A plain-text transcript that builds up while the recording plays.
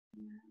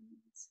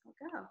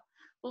We'll go.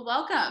 Well,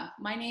 welcome.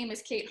 My name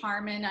is Kate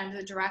Harmon. I'm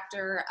the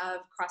Director of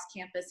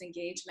Cross-Campus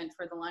Engagement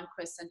for the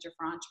Lundquist Center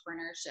for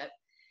Entrepreneurship.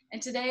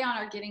 And today on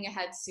our Getting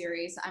Ahead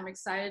series, I'm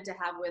excited to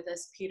have with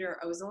us Peter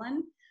Ozolin,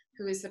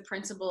 who is the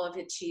principal of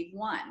Achieve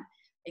One,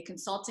 a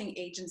consulting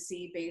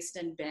agency based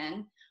in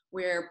Bend,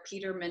 where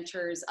Peter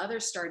mentors other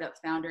startup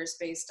founders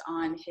based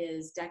on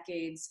his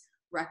decades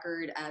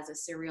record as a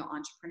serial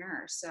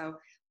entrepreneur. So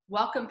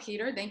welcome,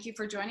 Peter. Thank you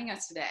for joining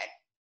us today.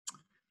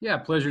 Yeah,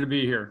 pleasure to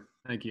be here.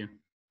 Thank you.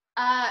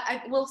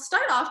 I will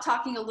start off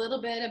talking a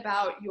little bit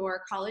about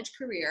your college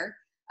career.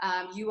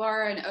 You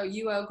are an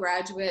UO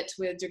graduate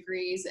with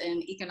degrees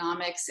in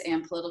economics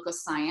and political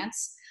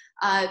science.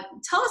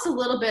 Tell us a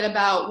little bit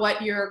about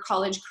what your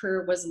college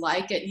career was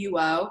like at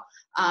UO.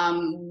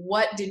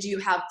 What did you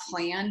have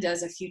planned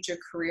as a future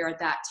career at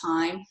that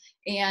time?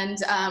 And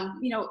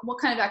what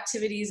kind of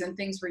activities and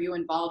things were you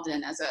involved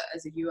in as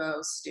a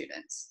UO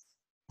student?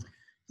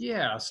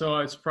 Yeah, so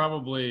it's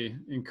probably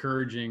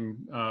encouraging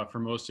for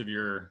most of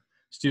your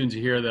students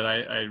to hear that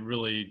I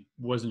really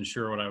wasn't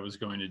sure what I was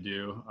going to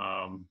do.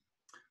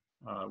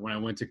 When I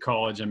went to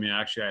college,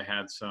 actually I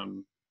had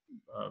some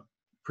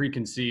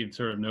preconceived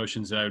sort of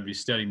notions that I would be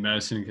studying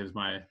medicine because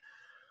my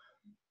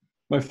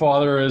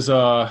father is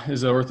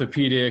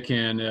orthopedic,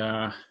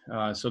 and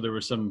so there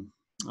were some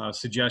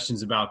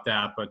suggestions about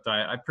that, but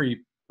I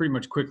pretty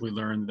much quickly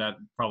learned that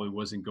probably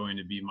wasn't going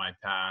to be my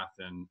path,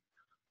 and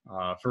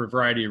for a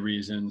variety of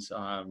reasons.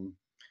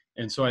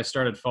 And so I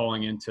started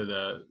falling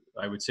into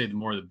I would say the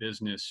more the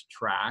business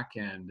track,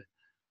 and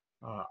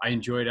I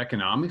enjoyed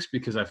economics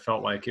because I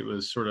felt like it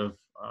was sort of,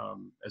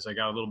 as I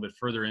got a little bit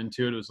further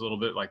into it, it was a little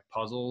bit like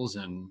puzzles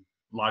and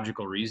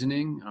logical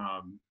reasoning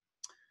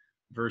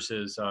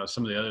versus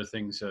some of the other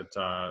things that,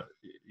 that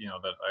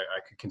I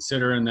could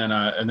consider. And then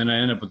I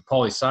ended up with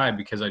poli-sci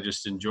because I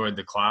just enjoyed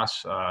the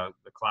classes, and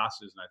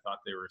I thought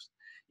they were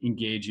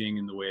engaging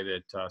in the way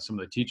that some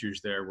of the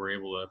teachers there were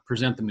able to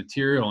present the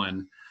material.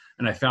 And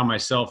I found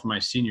myself in my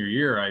senior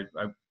year,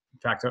 in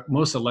fact,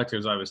 most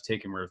electives I was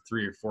taking were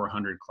 300 or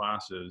 400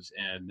 classes.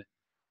 And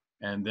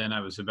then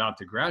I was about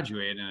to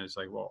graduate, and it's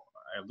like, well,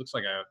 it looks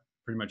like I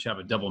pretty much have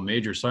a double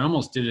major. So I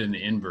almost did it in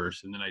the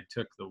inverse. And then I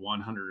took the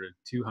 100 or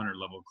 200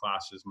 level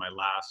classes my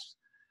last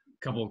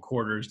couple of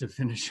quarters to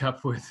finish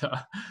up with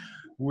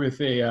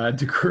a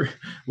degree,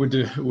 with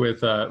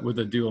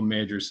a dual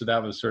major. So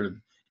that was sort of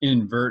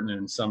inadvertent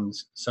in some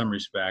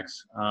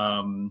respects.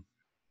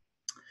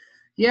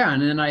 Yeah,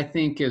 and then I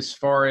think as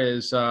far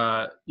as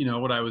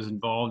what I was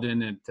involved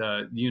in at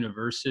the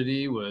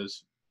university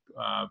was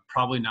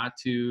probably not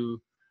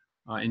too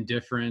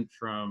indifferent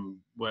from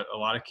what a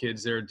lot of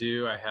kids there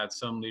do. I had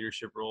some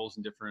leadership roles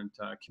in different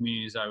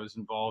communities I was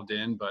involved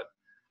in, but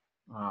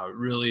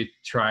really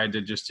tried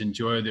to just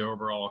enjoy the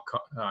overall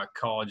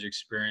college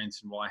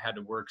experience. And while I had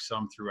to work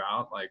some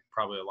throughout, like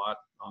probably a lot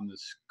on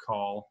this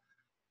call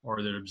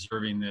or that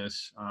observing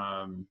this,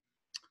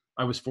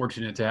 I was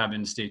fortunate to have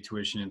in-state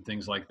tuition and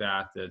things like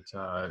that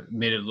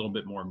made it a little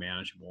bit more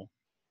manageable.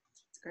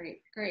 Great.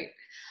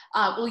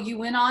 Well, you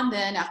went on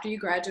then after you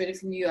graduated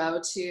from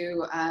UO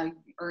to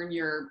earn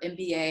your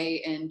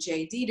MBA and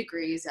JD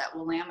degrees at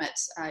Willamette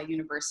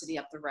University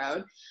up the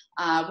road,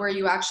 where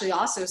you actually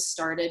also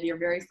started your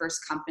very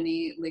first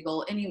company,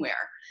 Legal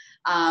Anywhere.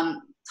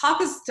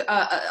 Talk us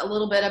a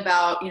little bit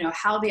about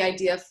how the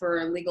idea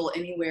for Legal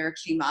Anywhere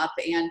came up,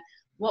 and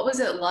what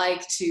was it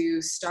like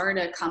to start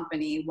a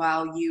company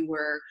while you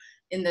were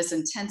in this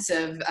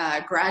intensive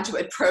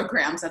graduate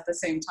programs at the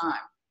same time?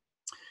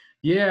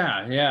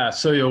 Yeah.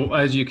 So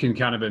as you can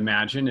kind of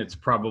imagine, it's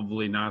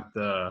probably not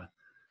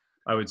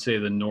I would say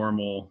the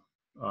normal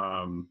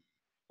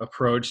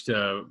approach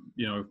to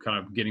kind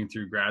of getting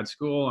through grad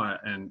school.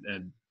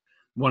 And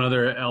one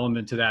other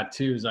element to that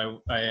too is I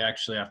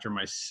actually after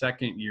my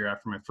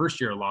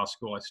first year of law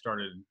school, I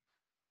started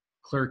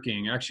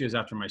clerking. Actually, it was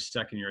after my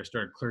second year I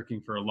started clerking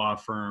for a law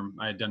firm.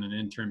 I had done an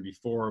intern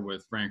before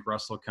with Frank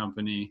Russell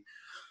Company.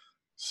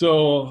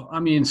 So,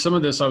 some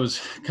of this I was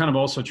kind of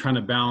also trying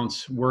to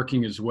balance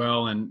working as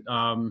well. And,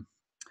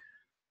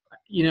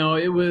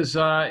 it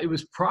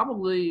was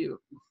probably,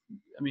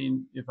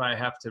 if I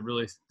have to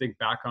really think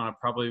back on it,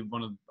 probably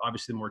one of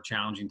obviously the more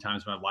challenging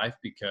times of my life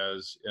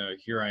because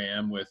here I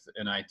am with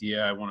an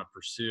idea I want to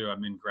pursue.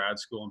 I'm in grad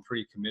school. I'm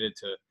pretty committed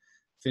to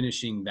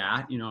finishing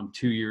that. I'm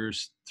 2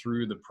 years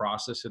through the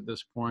process at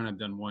this point. I've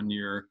done 1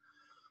 year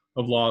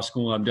of law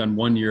school. I've done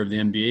 1 year of the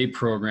MBA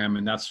program.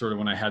 And that's sort of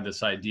when I had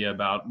this idea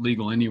about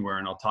Legal Anywhere.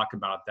 And I'll talk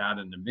about that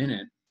in a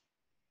minute.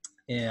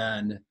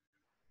 And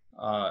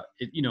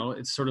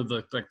it's sort of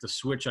like the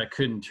switch I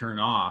couldn't turn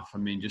off.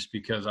 Just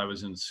because I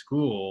was in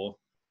school,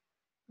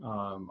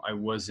 I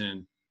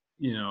wasn't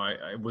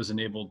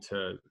able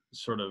to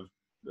sort of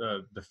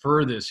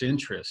defer this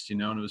interest,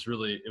 and it was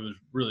really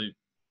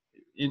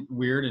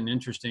weird and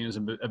interesting. It was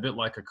a bit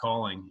like a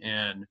calling.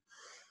 And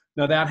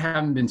now that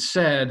having been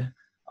said,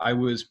 I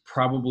was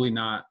probably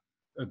not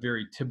a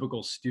very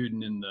typical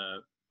student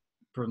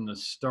from the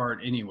start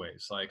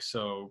anyways. Like,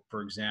 so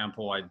for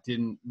example, I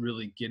didn't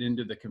really get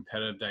into the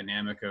competitive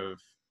dynamic of,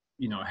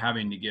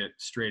 having to get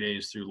straight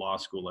A's through law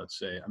school, let's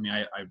say. I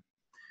mean,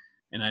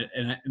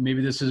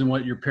 maybe this isn't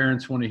what your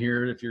parents want to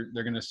hear if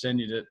they're going to send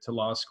you to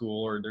law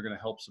school, or they're going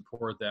to help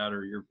support that,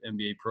 or your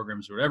MBA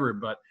programs or whatever.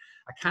 But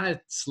I kind of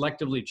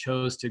selectively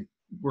chose to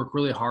work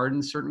really hard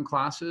in certain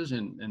classes,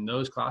 and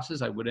those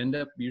classes I would end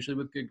up usually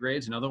with good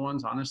grades. And other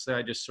ones, honestly,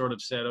 I just sort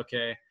of said,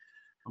 okay,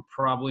 I'm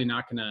probably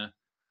not going to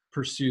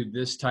pursue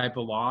this type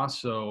of law,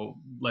 so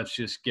let's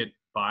just get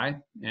by.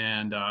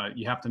 And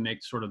you have to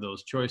make sort of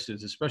those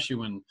choices, especially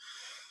when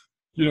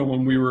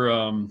we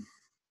were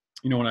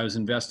when I was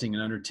investing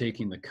and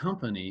undertaking the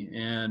company.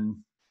 And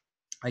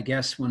I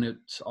guess when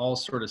it's all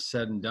sort of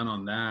said and done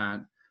on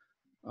that,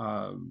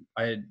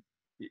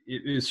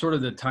 it was sort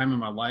of the time in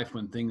my life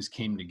when things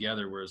came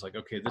together, where it's like,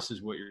 okay, this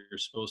is what you're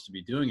supposed to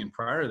be doing. And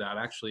prior to that,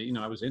 actually,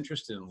 I was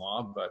interested in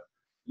law, but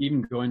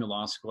even going to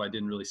law school, I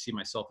didn't really see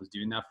myself as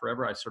doing that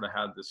forever. I sort of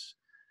had this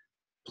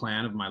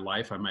plan of my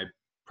life. I might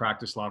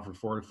practice law for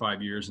 4 to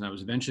 5 years, and I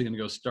was eventually going to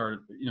go start,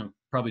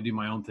 probably do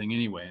my own thing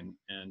anyway.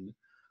 And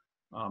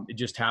it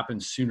just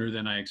happened sooner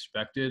than I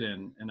expected.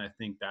 And I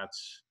think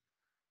that's,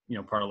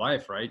 part of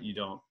life, right? You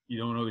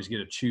don't always get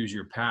to choose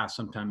your path.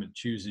 Sometimes it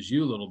chooses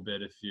you a little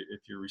bit if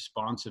you're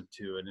responsive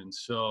to it. And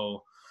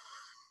so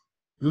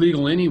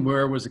Legal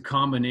Anywhere was a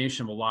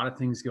combination of a lot of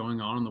things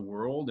going on in the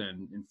world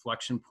and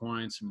inflection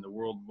points. I mean, the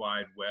World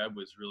Wide Web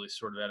was really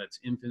sort of at its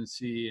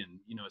infancy, and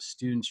as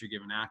students, you're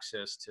given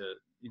access to,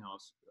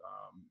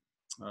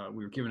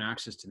 we were given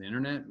access to the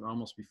internet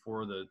almost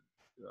before the,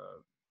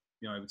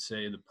 I would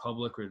say the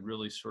public would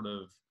really sort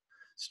of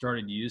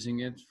started using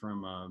it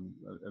from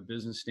a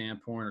business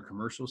standpoint or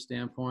commercial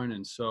standpoint.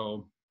 And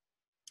so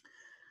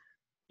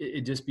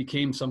it just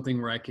became something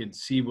where I could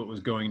see what was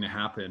going to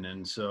happen.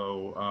 And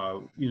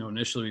so,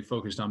 initially we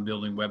focused on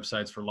building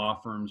websites for law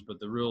firms, but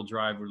the real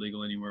drive for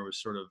Legal Anywhere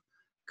was sort of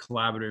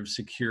collaborative,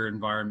 secure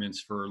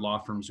environments for law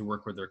firms to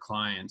work with their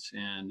clients.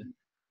 And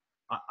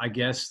I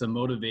guess the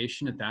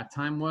motivation at that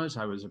time was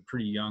I was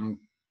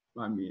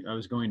I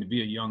was going to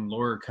be a young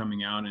lawyer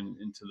coming out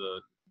into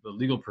the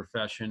legal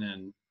profession.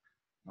 And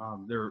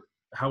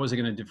how was I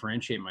going to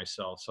differentiate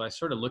myself? So I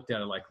sort of looked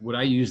at it like, would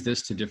I use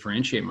this to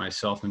differentiate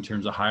myself in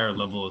terms of higher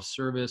level of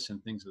service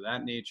and things of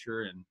that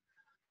nature? And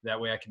that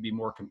way I could be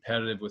more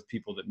competitive with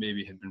people that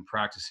maybe had been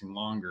practicing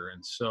longer.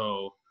 And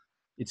so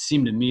it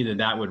seemed to me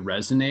that would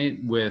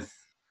resonate with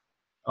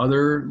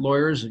other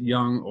lawyers,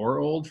 young or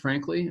old,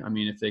 frankly. I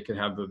mean, if they could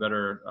have a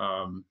better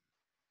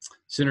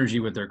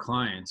synergy with their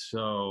clients.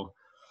 So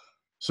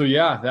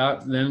yeah,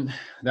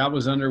 that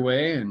was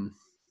underway. And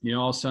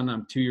all of a sudden,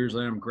 I'm 2 years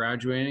later, I'm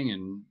graduating,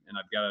 and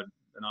I've got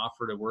an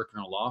offer to work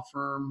in a law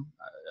firm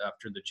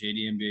after the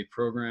JD MBA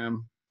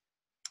program.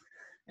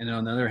 And then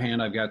on the other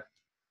hand, I've got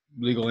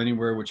Legal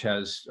Anywhere, which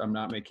I'm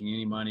not making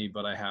any money,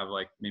 but I have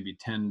like maybe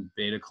 10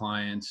 beta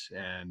clients.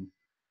 And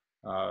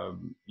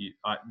the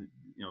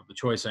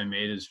choice I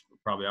made is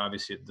probably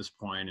obviously at this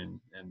point. And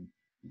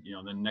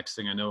the next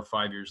thing I know,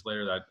 5 years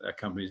later, that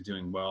company is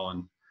doing well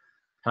and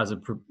has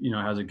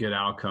a good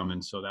outcome.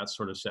 And so that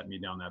sort of set me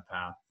down that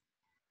path.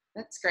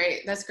 That's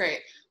great. That's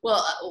great.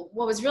 Well,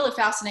 what was really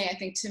fascinating, I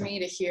think, to me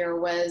to hear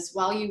was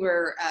while you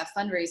were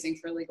fundraising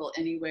for Legal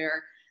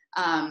Anywhere,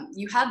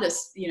 you had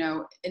this,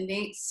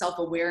 innate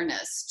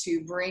self-awareness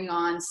to bring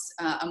on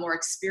a more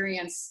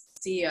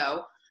experienced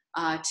CEO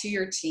to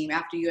your team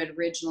after you had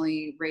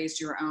originally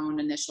raised your own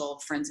initial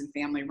friends and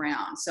family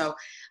round. So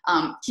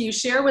can you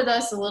share with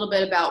us a little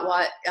bit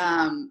about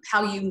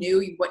how you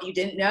knew what you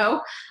didn't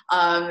know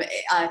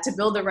to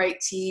build the right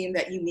team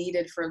that you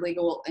needed for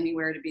Legal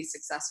Anywhere to be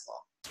successful?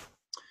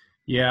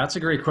 Yeah, that's a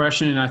great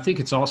question. And I think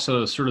it's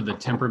also sort of the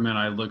temperament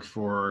I look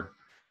for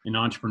in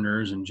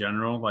entrepreneurs in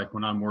general. Like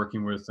when I'm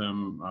working with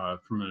them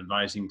from an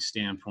advising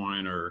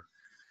standpoint, or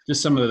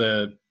just some of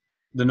the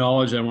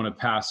knowledge I want to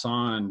pass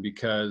on,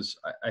 because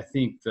I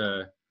think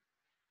the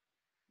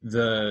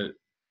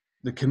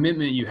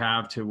commitment you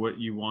have to what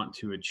you want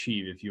to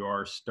achieve, if you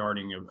are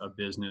starting a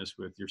business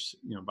with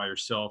by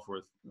yourself or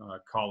with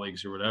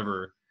colleagues or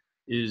whatever,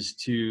 is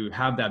to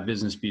have that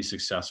business be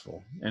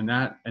successful. And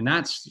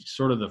that's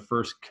sort of the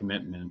first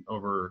commitment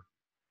over,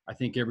 I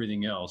think,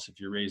 everything else, if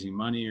you're raising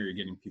money or you're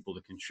getting people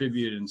to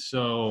contribute. And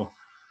so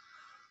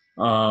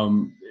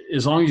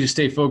as long as you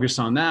stay focused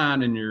on that,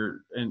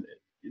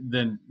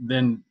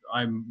 then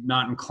I'm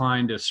not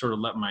inclined to sort of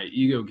let my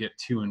ego get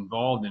too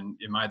involved in,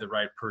 am I the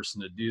right person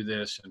to do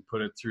this and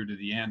put it through to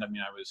the end? I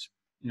mean,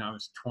 I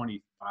was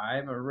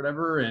 25 or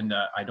whatever, and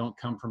I don't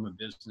come from a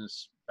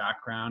business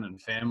background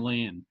and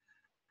family,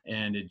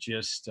 and it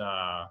just,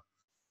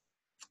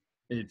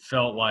 it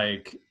felt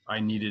like I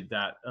needed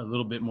that a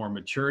little bit more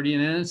maturity.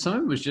 And then some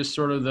of it was just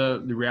sort of the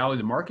reality of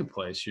the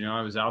marketplace.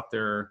 I was out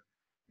there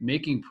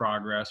making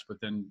progress, but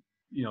then,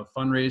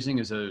 fundraising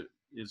is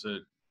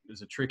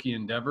a tricky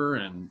endeavor,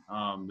 and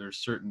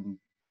there's certain,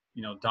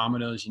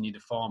 dominoes you need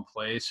to fall in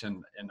place.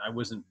 And I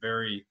wasn't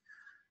very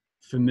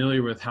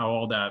familiar with how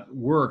all that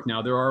worked.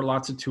 Now there are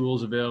lots of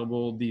tools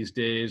available these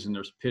days, and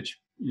there's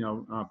pitch,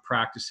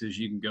 practices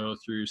you can go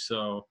through.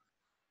 So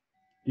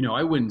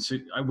I wouldn't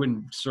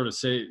sort of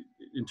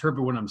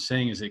interpret what I'm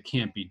saying as it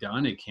can't be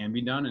done. It can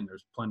be done, and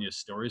there's plenty of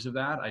stories of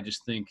that. I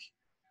just think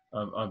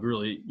of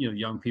really,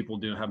 young people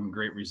having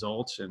great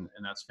results, and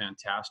that's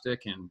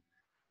fantastic. And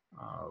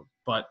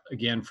but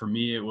again, for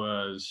me, it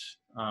was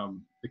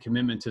the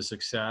commitment to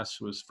success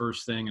was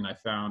first thing, and I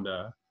found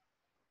a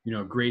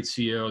great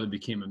CEO that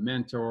became a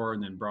mentor,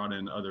 and then brought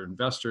in other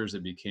investors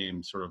that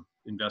became sort of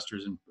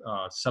investors in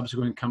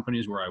subsequent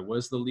companies where I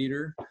was the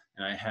leader,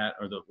 and I had,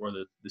 or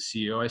the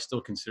CEO. I still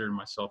considered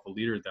myself a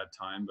leader at that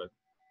time, but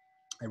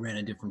I ran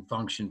a different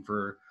function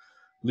for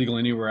Legal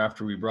Anywhere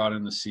after we brought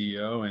in the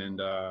CEO,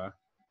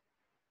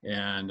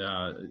 and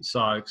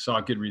saw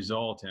a good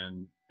result,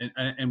 and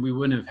we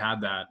wouldn't have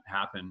had that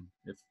happen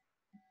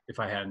if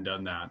I hadn't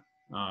done that.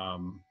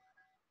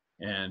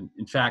 And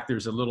in fact,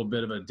 there's a little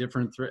bit of a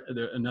different thread,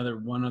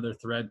 one other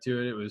thread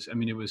to it.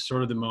 It was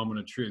sort of the moment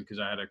of truth, because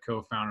I had a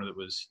co-founder that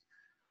was,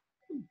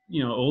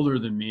 older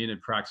than me and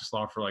had practiced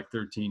law for like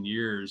 13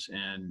 years.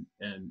 And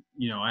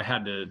I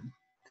had to,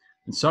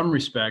 in some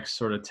respects,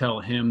 sort of tell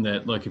him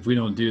that, look, if we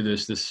don't do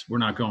this, we're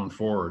not going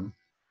forward.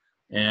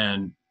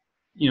 And,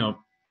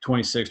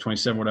 26,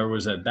 27, whatever it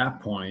was at that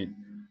point,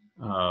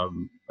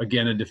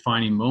 again, a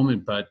defining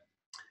moment, but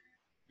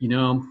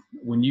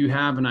when you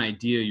have an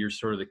idea, you're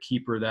sort of the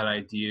keeper of that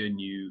idea, and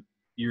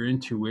your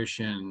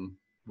intuition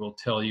will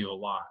tell you a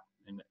lot.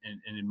 And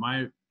in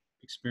my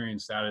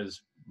experience, that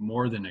is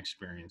more than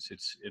experience.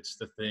 It's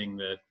the thing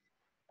that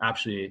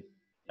actually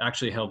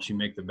helps you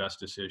make the best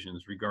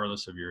decisions,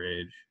 regardless of your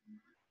age.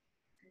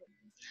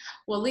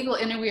 Well, Legal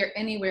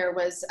Anywhere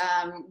was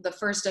the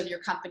first of your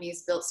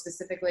companies built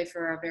specifically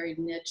for a very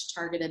niche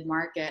targeted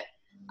market.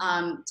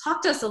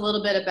 Talk to us a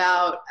little bit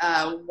about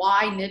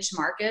why niche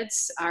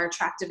markets are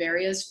attractive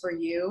areas for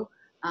you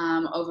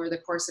over the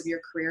course of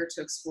your career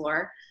to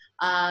explore,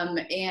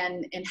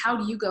 and how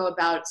do you go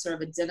about sort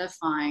of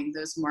identifying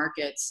those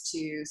markets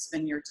to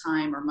spend your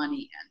time or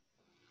money in?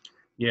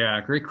 Yeah,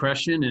 great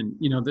question.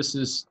 And this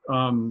is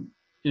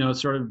it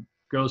sort of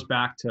goes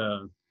back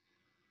to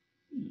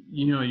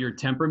your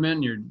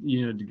temperament,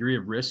 your degree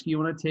of risk you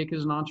want to take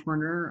as an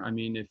entrepreneur.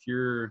 If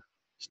you're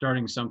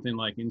starting something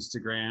like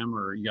Instagram,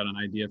 or you got an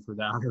idea for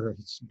that, or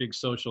it's a big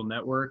social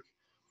network,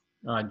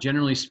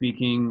 generally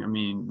speaking,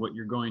 what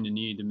you're going to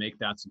need to make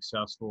that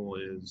successful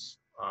is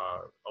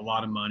a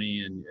lot of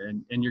money,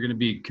 and you're going to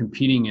be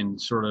competing in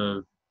sort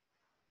of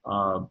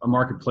a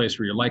marketplace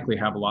where you likely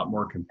have a lot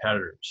more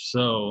competitors.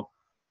 So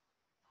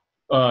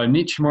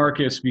niche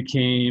markets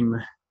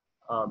became,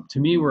 to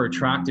me, were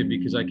attractive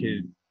because I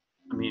could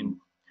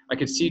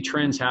see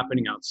trends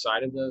happening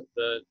outside of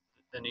the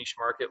niche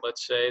market,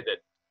 let's say, that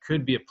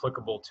could be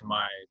applicable to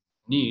my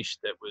niche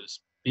that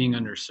was being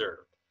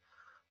underserved.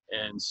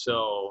 And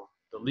so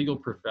the legal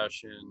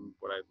profession,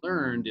 what I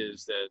learned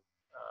is that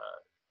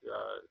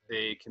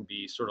they can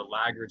be sort of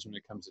laggards when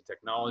it comes to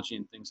technology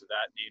and things of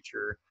that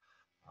nature.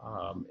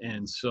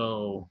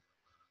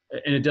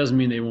 And it doesn't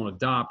mean they won't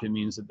adopt. It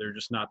means that they're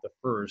just not the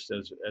first,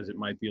 as it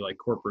might be like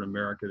corporate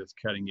America that's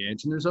cutting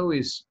edge. And there's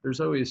always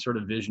sort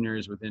of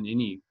visionaries within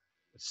any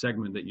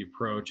segment that you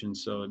approach. And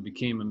so it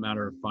became a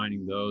matter of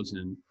finding those.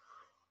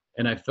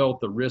 And I felt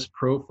the risk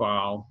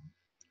profile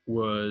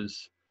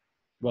was,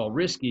 while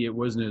risky, it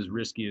wasn't as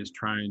risky as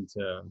trying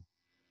to,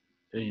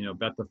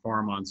 bet the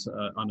farm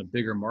on a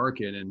bigger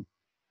market. And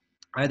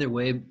either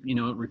way,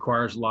 it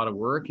requires a lot of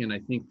work. And I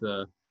think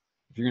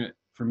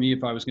for me,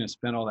 if I was going to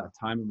spend all that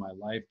time in my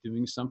life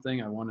doing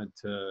something, I wanted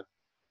to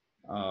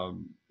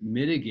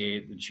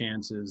mitigate the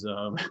chances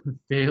of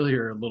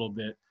failure a little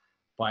bit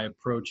by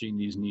approaching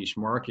these niche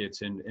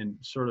markets, and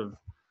sort of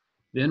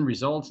the end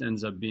result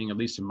ends up being, at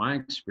least in my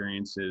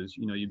experience, is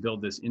you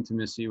build this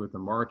intimacy with the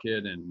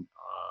market, and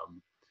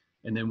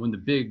then when the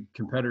big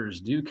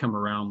competitors do come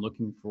around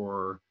looking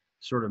for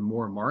sort of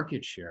more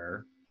market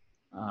share,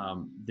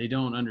 they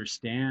don't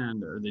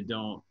understand, or they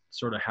don't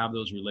sort of have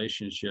those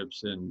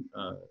relationships and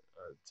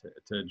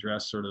to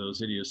address sort of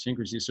those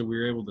idiosyncrasies. So we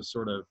were able to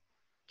sort of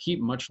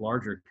keep much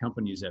larger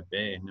companies at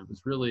bay. And it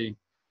was really,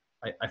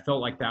 I felt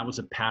like that was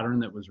a pattern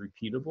that was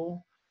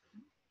repeatable.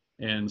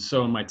 And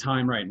so in my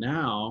time right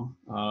now,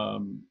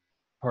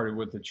 part of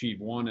what's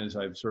achieved, one, is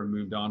I've sort of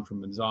moved on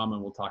from Manzama,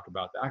 and we'll talk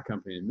about that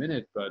company in a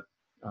minute, but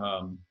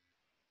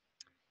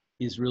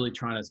is really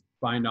trying to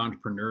find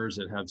entrepreneurs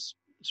that have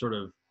sort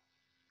of,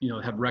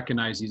 have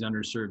recognized these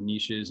underserved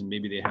niches, and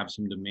maybe they have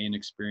some domain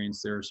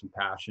experience there, some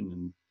passion.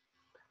 And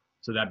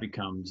so that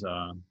becomes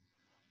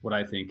what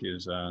I think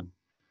is kind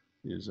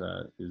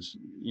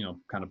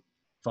of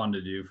fun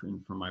to do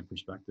from my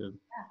perspective.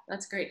 Yeah,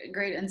 that's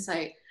great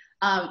insight.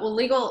 Well,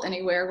 Legal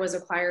Anywhere was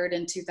acquired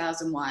in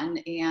 2001,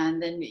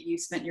 and then you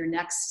spent your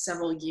next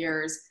several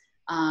years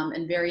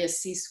in various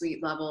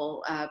C-suite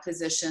level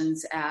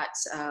positions at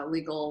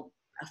legal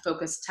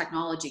focused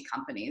technology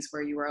companies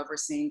where you were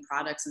overseeing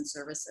products and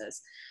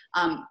services.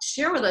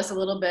 Share with us a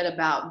little bit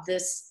about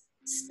this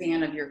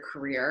span of your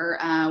career.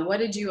 What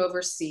did you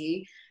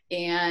oversee,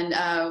 and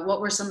what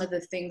were some of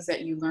the things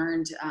that you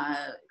learned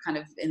kind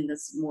of in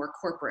this more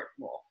corporate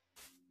role?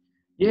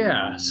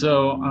 Yeah,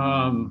 so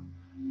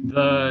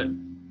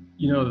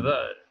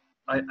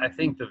I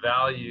think the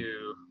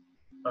value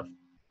of,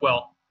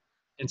 well,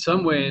 in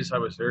some ways I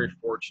was very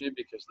fortunate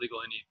because Legal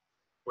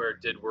Anywhere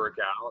did work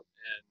out,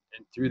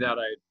 and through that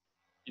I,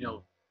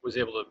 was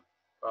able to,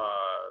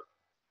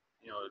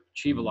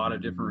 achieve a lot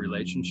of different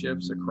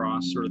relationships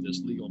across sort of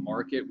this legal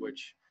market,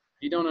 which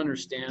if you don't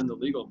understand the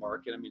legal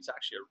market, I mean, it's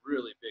actually a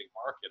really big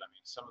market. I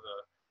mean, some of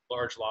the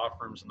large law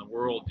firms in the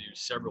world do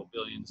several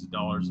billions of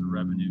dollars of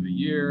revenue a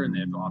year, and they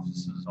have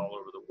offices all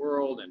over the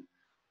world, and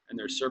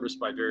they're serviced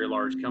by very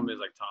large companies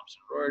like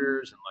Thomson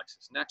Reuters and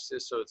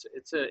LexisNexis. So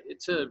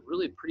it's a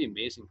really pretty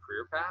amazing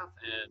career path.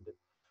 And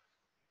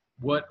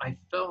what I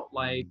felt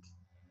like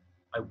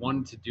I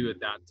wanted to do at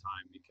that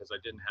time, because I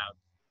didn't have,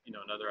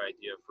 another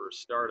idea for a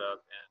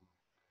startup, and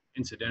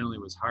incidentally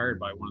was hired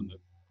by one of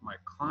my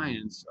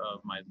clients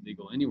of my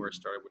Legal Anywhere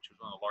startup, which was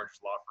one of the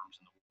largest law firms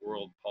in the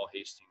world, Paul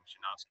Hastings,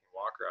 Janowski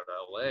Walker out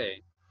of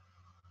LA,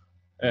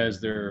 as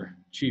their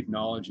chief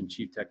knowledge and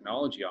chief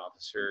technology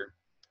officer,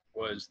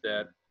 was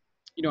that,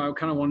 I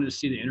kind of wanted to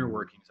see the inner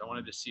workings. I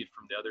wanted to see it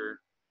from the other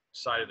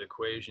side of the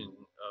equation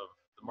of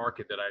the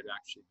market that I'd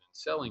actually been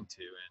selling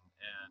to.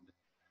 And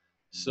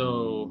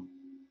so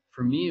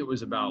for me, it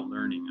was about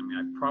learning. I mean,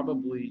 I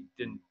probably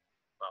didn't,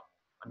 well,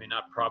 I mean,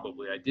 not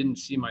probably, I didn't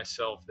see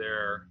myself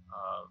there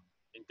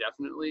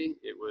indefinitely.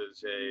 It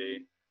was a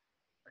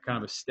kind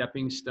of a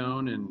stepping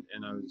stone. And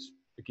I was,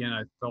 again,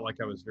 I felt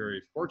like I was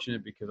very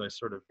fortunate because I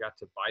sort of got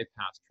to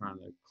bypass trying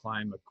to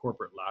climb a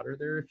corporate ladder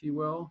there, if you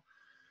will,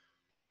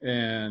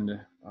 and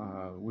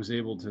was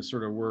able to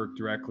sort of work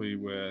directly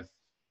with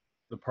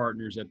the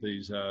partners at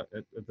these at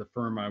the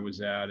firm I was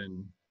at,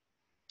 and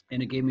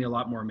it gave me a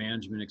lot more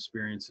management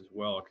experience as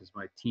well, because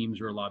my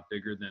teams were a lot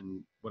bigger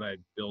than what I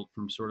built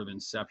from sort of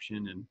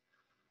inception,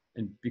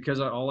 and because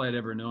all I'd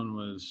ever known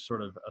was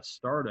sort of a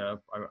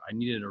startup, I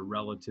needed a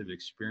relative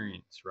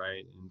experience,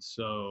 right? And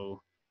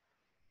so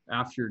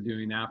after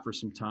doing that for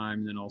some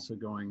time, then also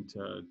going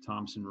to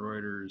Thomson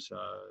Reuters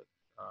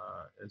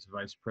as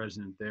vice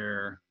president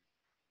there,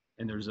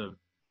 and there's a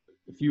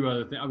few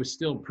other things. I was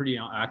still pretty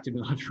active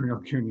in the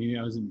entrepreneurial community.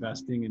 I was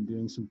investing and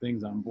doing some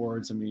things on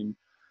boards. I mean,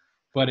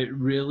 but it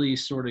really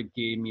sort of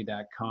gave me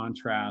that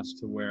contrast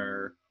to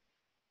where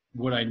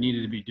what I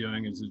needed to be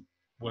doing is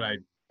what I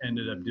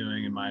ended up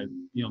doing in my,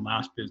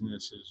 last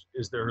business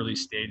is the early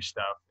stage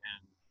stuff.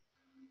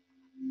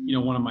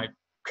 And, one of my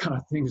kind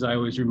of things I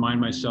always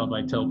remind myself,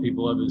 I tell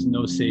people of, is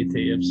no se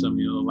te ipsum,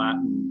 the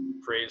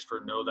Latin phrase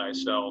for know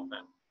thyself.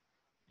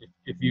 And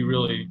if you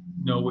really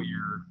know what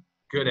you're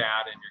good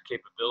at and your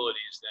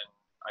capabilities, then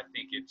I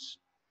think it's,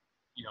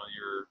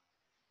 your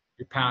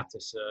path to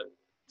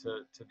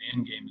the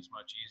end game is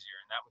much easier.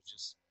 And that was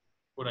just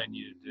what I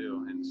needed to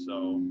do. And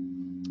so,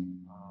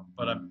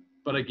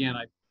 but again,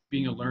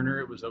 being a learner,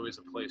 it was always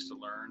a place to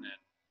learn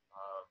and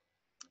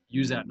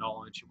use that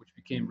knowledge, which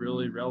became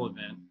really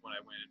relevant when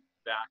I went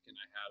back and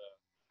I had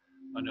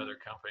another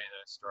company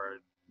that I started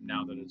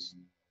now that is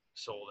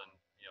sold in,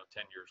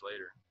 10 years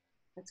later.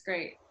 That's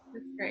great.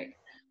 That's great.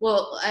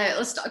 Well,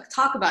 let's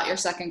talk about your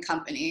second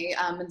company,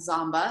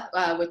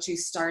 Manzamba, which you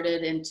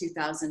started in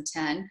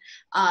 2010.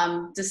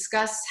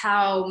 Discuss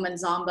how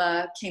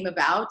Manzamba came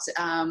about.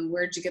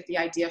 Where did you get the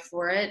idea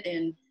for it,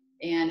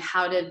 and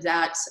how did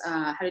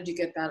you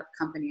get that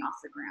company off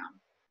the ground?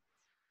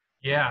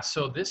 Yeah.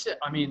 So this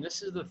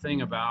is the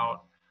thing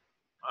about,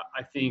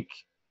 I think,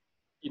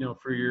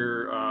 for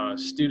your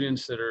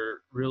students that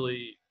are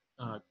really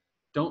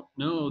don't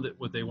know that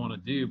what they want to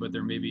do, but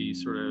they're maybe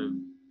sort of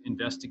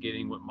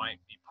investigating what might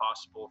be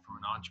possible from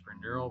an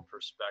entrepreneurial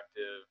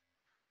perspective,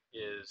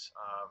 is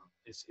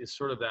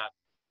sort of that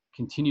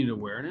continued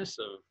awareness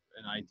of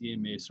an idea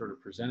may sort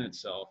of present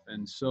itself.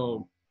 And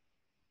so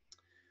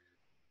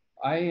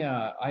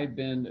I'd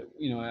been,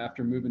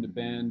 after moving to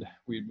Bend,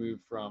 we'd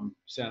moved from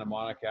Santa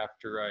Monica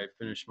after I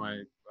finished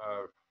my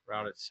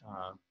route at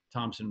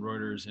Thomson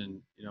Reuters, and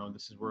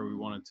this is where we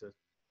wanted to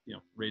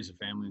raise a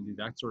family and do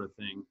that sort of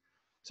thing.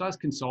 So I was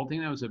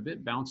consulting. I was a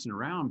bit bouncing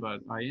around,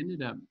 but I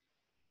ended up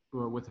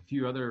with a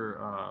few other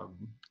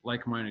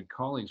like-minded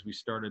colleagues. We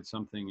started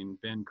something in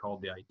Bend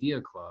called the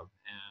Idea Club,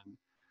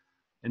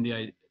 and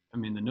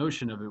the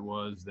notion of it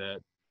was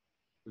that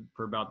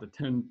for about the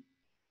 10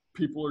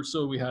 people or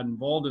so we had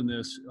involved in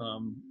this,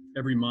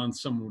 every month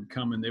someone would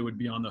come and they would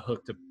be on the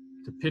hook to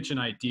pitch an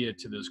idea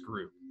to this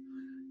group.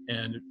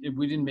 And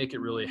we didn't make it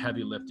really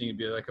heavy lifting. It'd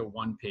be like a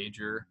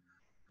one-pager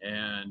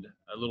and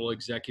a little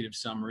executive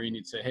summary, and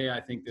you'd say, hey,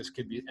 I think this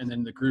could be, and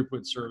then the group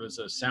would serve as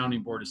a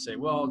sounding board to say,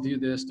 well, do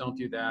this, don't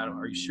do that.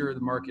 Are you sure the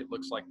market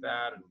looks like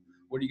that? And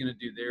what are you going to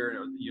do there?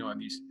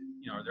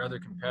 Are there other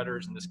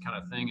competitors and this kind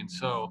of thing? And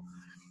so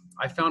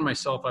I found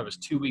myself, I was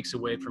 2 weeks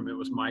away from it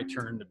was my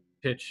turn to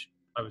pitch.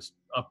 I was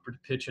up to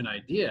pitch an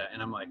idea,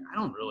 and I'm like, I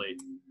don't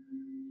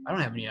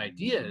have any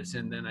ideas.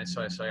 And then I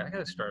said, I got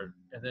to start,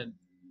 and then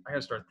I got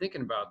to start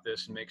thinking about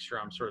this and make sure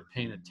I'm sort of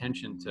paying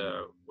attention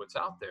to what's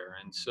out there.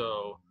 And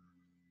so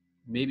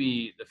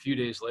maybe a few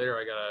days later,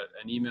 I got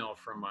an email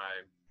from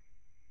my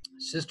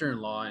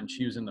sister-in-law, and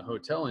she was in the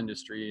hotel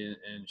industry,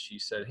 and she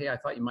said, hey, I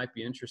thought you might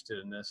be interested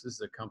in this. This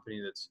is a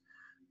company that's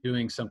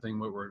doing something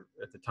what were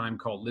at the time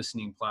called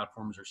listening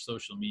platforms or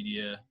social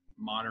media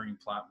monitoring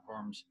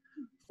platforms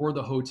for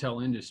the hotel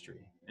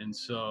industry. And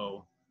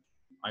so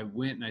I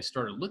went and I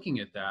started looking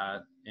at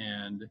that,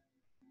 and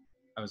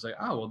I was like,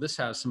 oh, well, this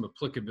has some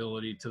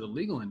applicability to the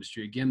legal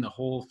industry. Again, the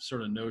whole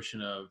sort of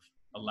notion of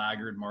a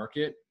laggard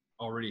market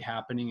already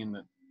happening in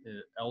the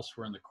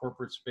elsewhere in the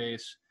corporate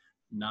space,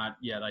 not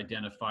yet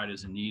identified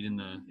as a need in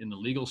the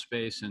legal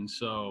space. And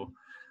so,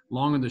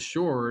 long and the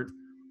short,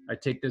 I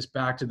take this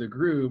back to the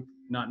group,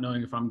 not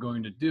knowing if I'm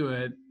going to do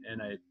it,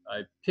 and I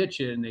pitch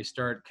it, and they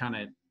start kind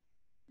of,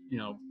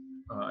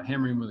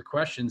 hammering with the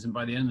questions. And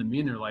by the end of the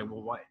meeting, they're like,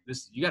 well, why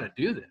you got to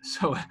do this.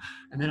 So,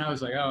 and then I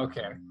was like, oh,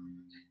 okay,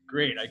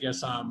 great. I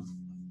guess I'm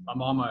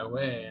on my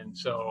way. And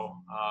so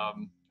I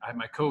had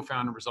my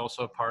co-founder was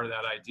also a part of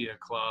that idea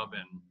club,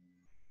 and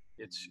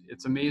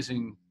it's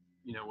amazing,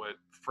 what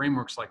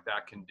frameworks like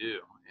that can do.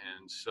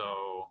 And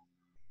so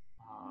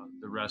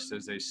the rest,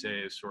 as they say,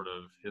 is sort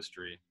of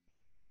history.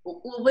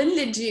 Well, when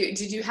did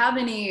you have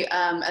any,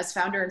 as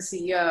founder and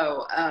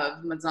CEO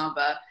of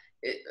Mazamba,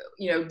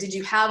 did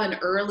you have an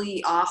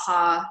early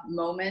aha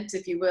moment,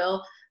 if you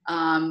will,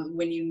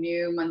 when you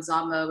knew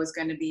Mazamba was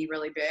going to be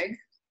really big?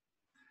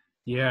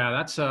 Yeah,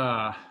 that's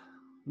let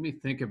me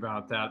think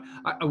about that.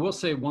 I will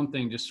say one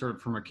thing, just sort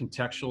of from a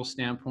contextual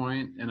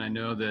standpoint, and I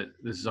know that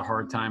this is a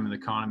hard time in the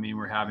economy.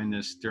 We're having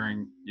this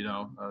during, in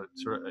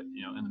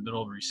the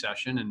middle of a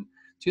recession, and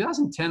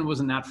 2010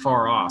 wasn't that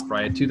far off,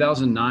 right?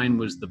 2009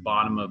 was the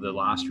bottom of the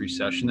last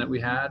recession that we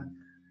had.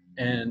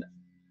 And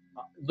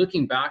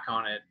looking back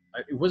on it,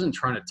 it wasn't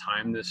trying to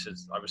time this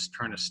as I was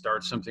trying to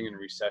start something in a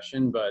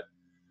recession, but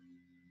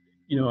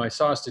I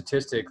saw a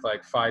statistic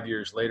like 5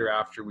 years later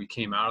after we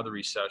came out of the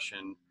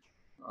recession,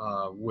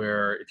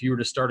 where if you were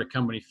to start a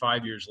company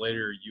 5 years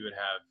later, you would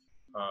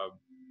have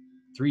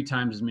 3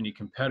 times as many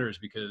competitors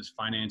because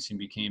financing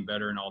became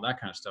better and all that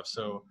kind of stuff.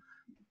 So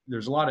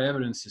there's a lot of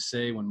evidence to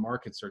say when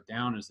markets are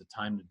down is the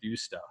time to do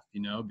stuff,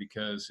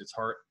 because it's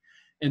hard.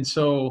 And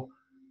so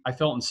I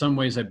felt in some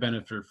ways I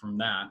benefited from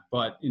that.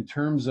 But in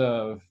terms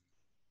of,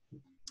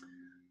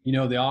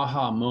 the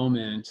aha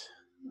moment,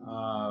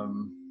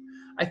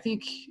 I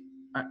think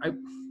I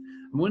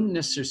wouldn't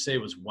necessarily say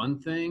it was one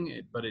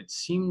thing, but it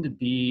seemed to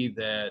be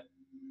that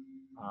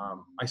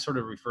I sort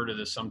of refer to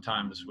this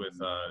sometimes with,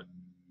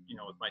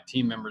 with my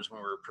team members when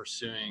we were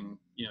pursuing,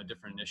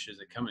 different initiatives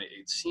at the company.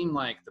 It seemed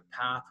like the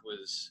path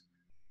was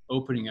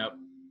opening up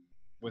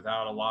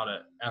without a lot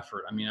of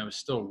effort. I mean, I was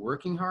still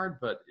working hard,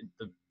 but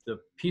the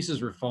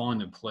pieces were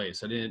falling into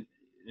place. And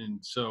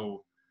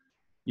so,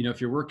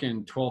 if you're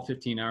working 12,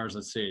 15 hours,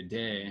 let's say a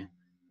day,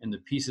 and the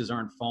pieces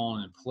aren't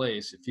falling in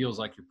place, it feels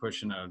like you're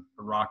pushing a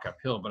rock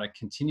uphill. But I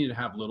continue to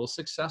have little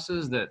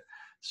successes that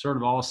sort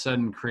of all of a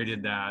sudden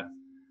created that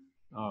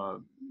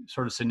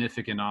sort of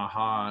significant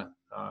aha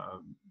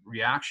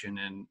reaction.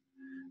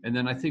 And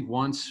then I think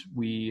once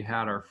we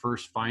had our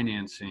first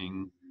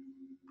financing,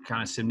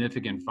 kind of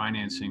significant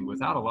financing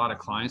without a lot of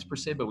clients per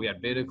se, but we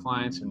had beta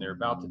clients and they're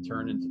about to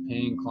turn into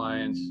paying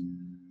clients.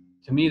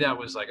 To me, that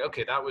was like,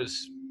 okay, that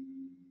was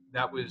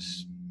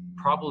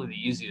probably the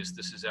easiest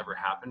this has ever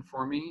happened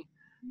for me.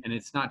 And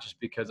it's not just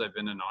because I've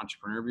been an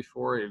entrepreneur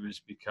before. It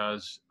was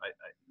because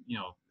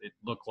it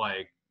looked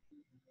like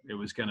it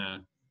was going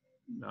to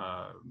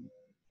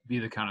be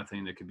the kind of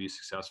thing that could be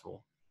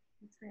successful.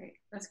 That's great.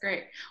 That's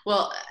great.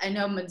 Well, I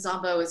know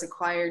Mazamba was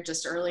acquired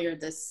just earlier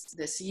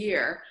this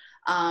year.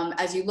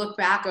 As you look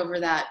back over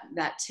that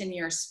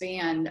 10-year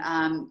span,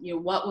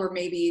 what were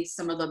maybe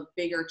some of the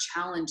bigger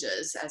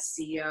challenges as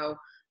CEO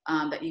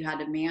that you had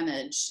to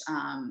manage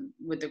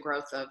with the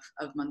growth of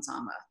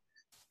Mazamba?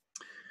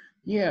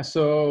 Yeah,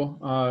 so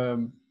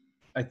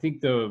I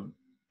think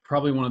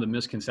probably one of the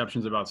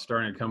misconceptions about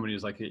starting a company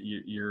is like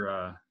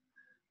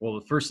well,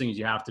 the first thing is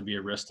you have to be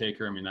a risk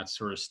taker. I mean, that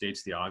sort of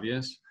states the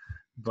obvious,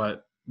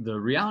 but the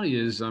reality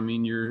is, I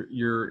mean,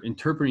 you're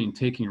interpreting and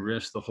taking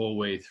risks the whole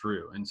way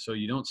through, and so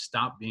you don't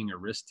stop being a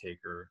risk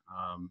taker,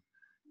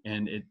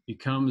 and it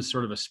becomes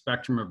sort of a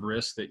spectrum of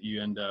risk that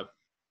you end up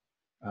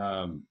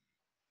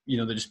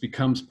that just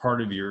becomes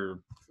part of your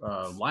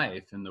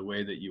life and the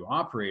way that you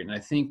operate. And I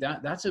think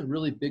that's a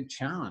really big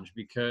challenge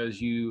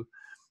because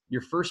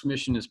your first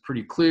mission is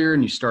pretty clear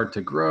and you start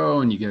to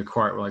grow and you get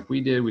acquired like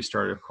we did. We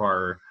started to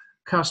acquire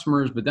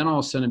customers, but then all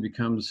of a sudden it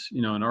becomes,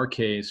 in our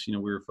case, we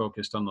were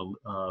focused on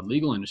the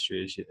legal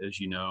industry, as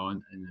you know,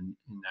 and in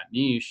that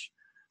niche,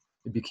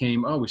 it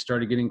became, we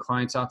started getting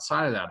clients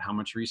outside of that. How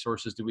much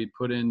resources do we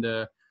put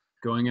into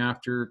going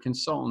after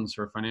consultants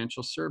or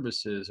financial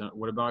services?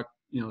 What about,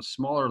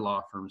 smaller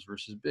law firms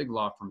versus big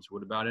law firms?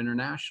 What about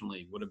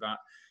internationally?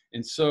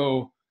 And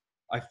so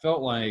I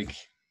felt like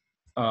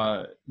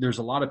there's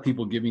a lot of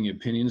people giving you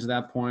opinions at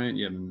that point.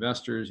 You have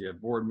investors, you have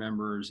board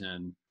members,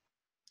 and,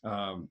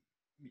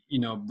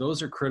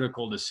 those are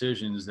critical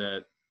decisions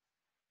that,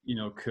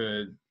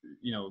 could,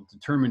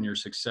 determine your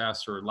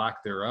success or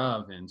lack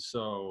thereof. And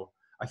so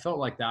I felt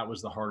like that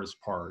was the hardest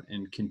part,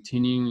 and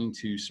continuing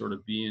to sort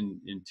of be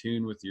in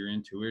tune with your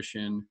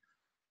intuition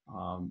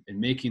and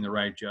making the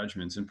right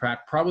judgments. And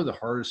probably the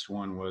hardest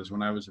one was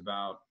when I was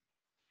about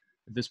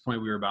at this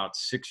point we were about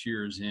 6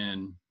 years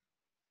in,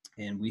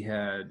 and we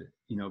had,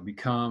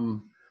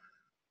 become,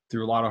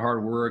 through a lot of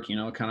hard work,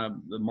 kind of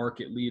the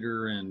market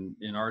leader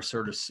in our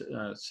sort of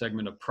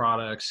segment of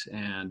products,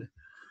 and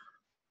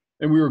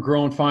we were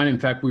growing fine. In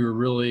fact, we were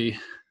really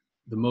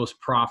the most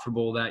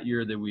profitable that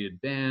year that we had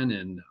been,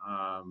 and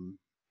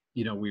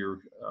we were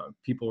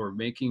people were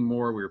making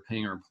more. We were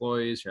paying our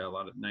employees. We had a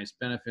lot of nice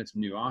benefits,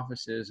 new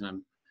offices, and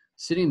I'm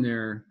sitting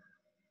there,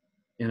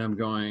 and I'm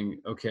going,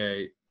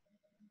 okay,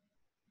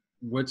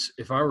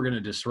 if I were going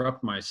to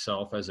disrupt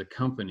myself as a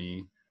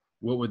company,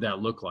 what would that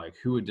look like?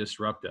 Who would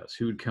disrupt us?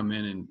 Who would come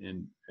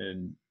in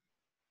and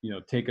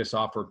take us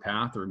off our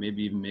path, or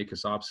maybe even make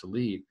us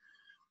obsolete?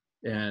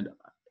 And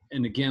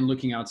again,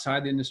 looking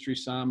outside the industry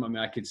some, I mean,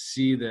 I could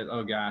see that,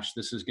 oh gosh,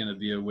 this is going to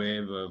be a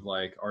wave of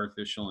like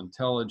artificial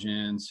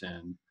intelligence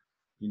and,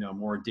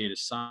 more data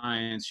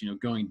science,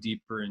 going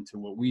deeper into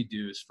what we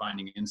do is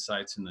finding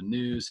insights in the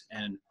news.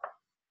 And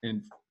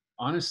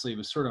honestly, it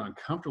was sort of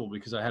uncomfortable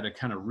because I had to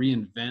kind of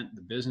reinvent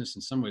the business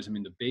in some ways. I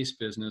mean, the base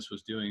business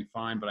was doing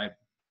fine, but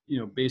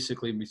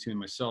basically between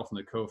myself and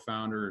the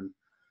co-founder and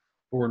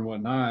board and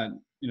whatnot,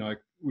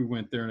 we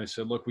went there and I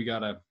said, look, we got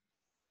to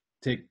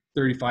take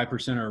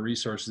 35% of our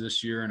resources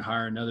this year and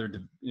hire another,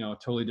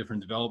 totally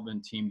different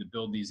development team to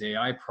build these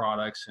AI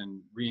products and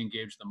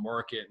re-engage the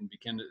market, and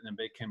became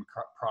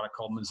a product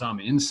called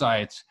Manzama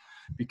Insights,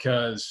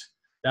 because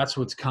that's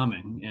what's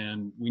coming.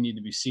 And we need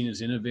to be seen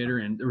as innovator.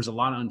 And there was a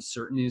lot of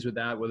uncertainties with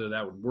that, whether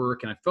that would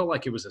work. And I felt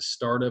like it was a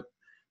startup,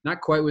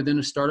 not quite within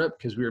a startup,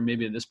 because we were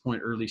maybe at this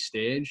point early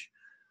stage,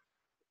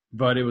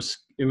 but it was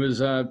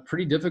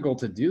pretty difficult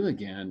to do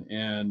again.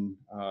 And,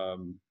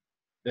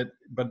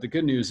 but the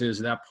good news is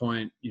at that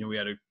point, we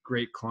had a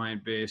great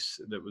client base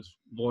that was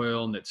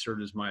loyal and that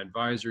served as my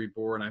advisory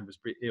board. And I was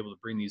able to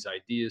bring these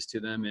ideas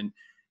to them. And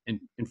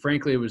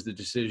frankly, it was the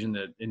decision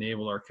that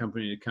enabled our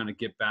company to kind of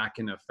get back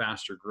in a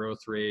faster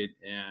growth rate.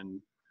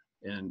 And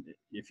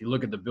if you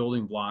look at the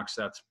building blocks,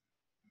 that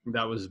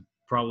was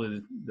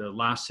probably the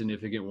last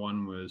significant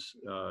one was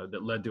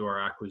that led to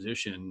our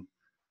acquisition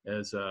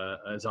as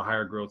a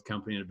higher growth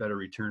company and a better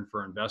return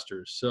for our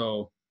investors.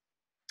 So,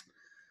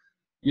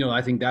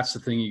 I think that's the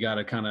thing you got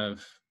to kind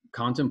of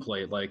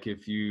contemplate. Like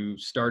if you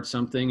start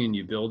something and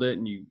you build it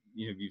and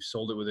you've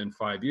sold it within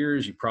 5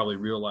 years, you probably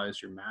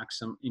realize your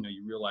maximum,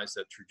 you realize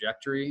that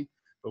trajectory.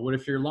 But what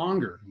if you're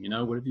longer?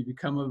 What if you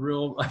become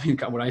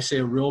when I say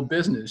a real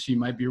business, you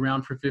might be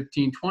around for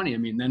 15, 20. I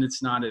mean, then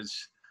it's not as,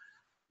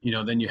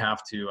 then you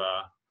have to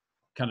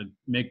kind of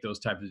make those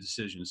types of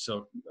decisions.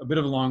 So a bit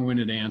of a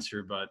long-winded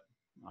answer, but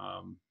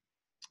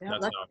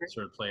that's how it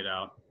sort of played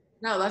out.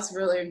 No, that's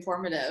really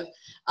informative.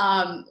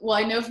 Well,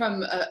 I know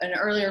from an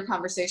earlier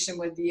conversation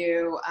with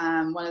you,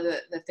 one of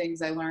the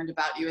things I learned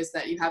about you is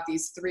that you have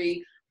these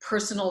 3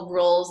 personal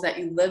rules that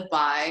you live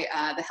by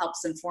that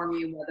helps inform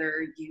you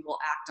whether you will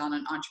act on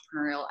an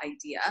entrepreneurial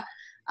idea.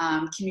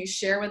 Can you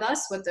share with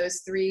us what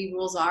those 3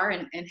 rules are,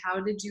 and how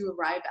did you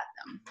arrive at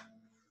them?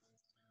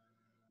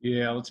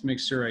 Yeah, let's make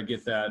sure I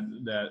get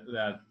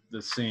that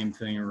the same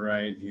thing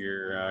right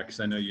here, because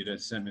I know you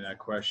just sent me that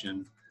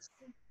question.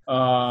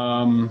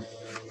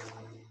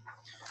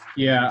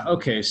 Yeah.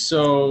 Okay.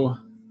 So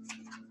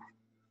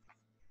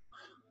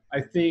I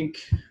think,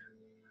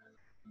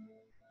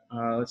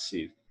 let's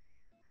see.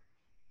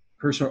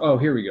 Personal. Oh,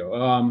 here we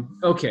go.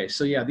 Okay.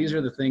 So yeah, these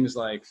are the things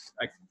like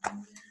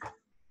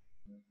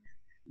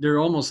they're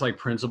almost like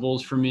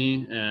principles for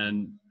me.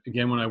 And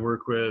again, when I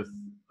work with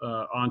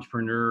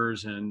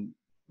entrepreneurs, and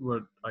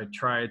what I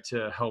try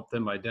to help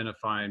them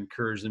identify and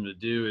encourage them to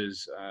do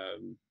is,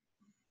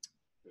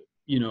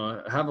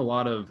 have a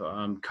lot of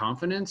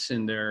confidence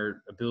in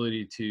their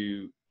ability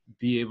to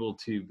be able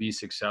to be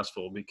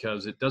successful,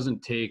 because it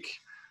doesn't take,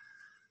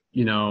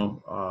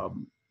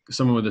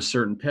 someone with a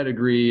certain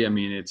pedigree. I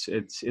mean,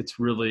 it's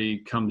really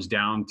comes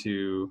down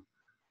to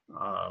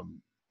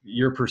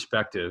your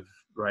perspective,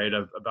 right,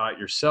 about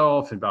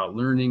yourself, about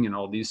learning and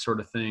all these sort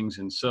of things.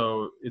 And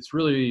so it's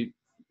really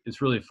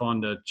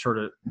fun to sort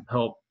of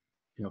help,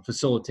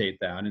 facilitate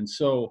that. And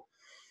so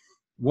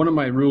one of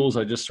my rules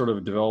I just sort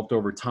of developed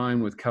over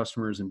time with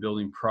customers and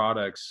building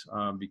products,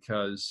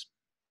 because,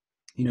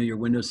 your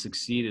window to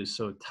succeed is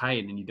so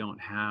tight and you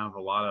don't have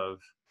a lot of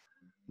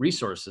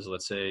resources,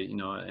 let's say,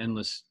 an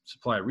endless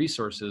supply of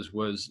resources,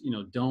 was,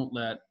 don't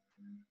let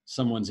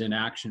someone's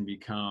inaction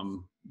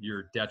become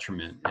your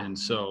detriment. And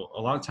so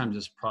a lot of times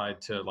it's probably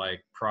to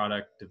like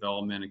product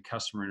development and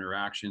customer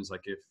interactions.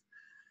 Like if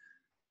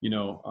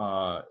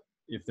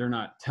they're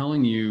not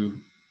telling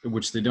you,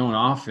 which they don't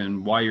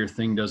often, why your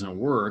thing doesn't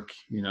work,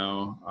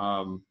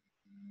 that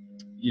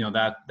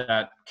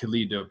could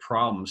lead to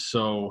problems.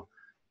 So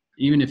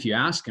even if you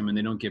ask them and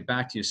they don't get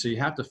back to you, so you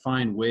have to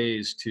find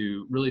ways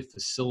to really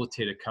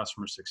facilitate a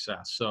customer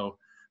success. So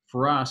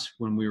for us,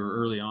 when we were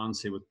early on,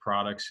 say with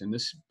products, and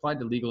this applied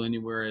to Legal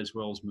Anywhere as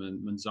well as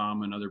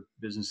Manzama and other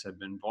businesses I've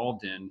been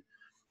involved in,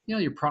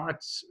 your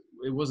products,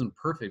 it wasn't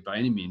perfect by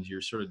any means.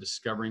 You're sort of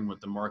discovering what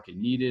the market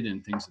needed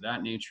and things of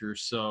that nature.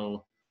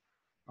 So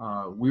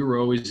we were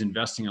always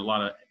investing a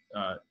lot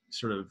of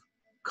sort of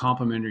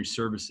complementary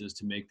services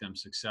to make them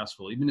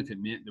successful, even if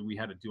it meant that we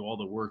had to do all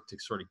the work to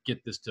sort of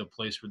get this to a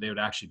place where they would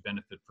actually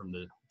benefit from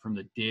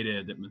the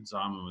data that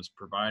Manzama was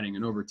providing.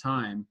 And over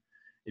time,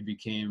 it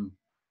became,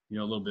 a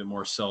little bit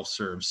more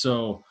self-serve.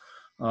 So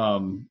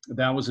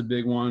that was a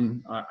big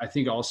one. I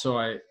think also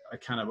I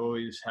kind of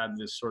always had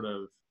this sort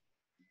of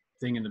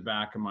thing in the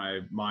back of my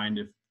mind.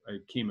 If I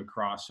came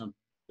across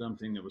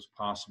something that was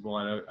possible,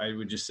 I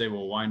would just say,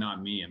 well, why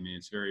not me? I mean,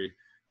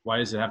 why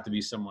does it have to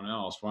be someone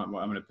else? I'm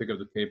going to pick up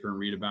the paper and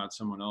read about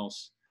someone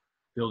else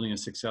building a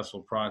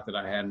successful product that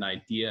I had an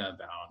idea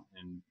about.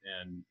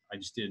 And I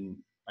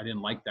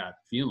didn't like that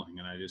feeling.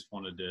 And I just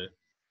wanted to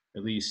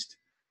at least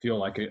feel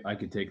like I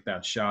could take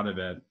that shot of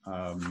it,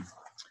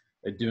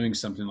 at doing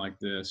something like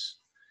this.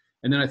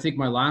 And then I think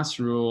my last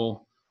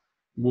rule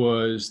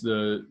was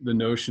the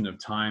notion of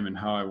time and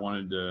how I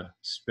wanted to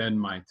spend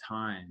my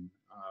time.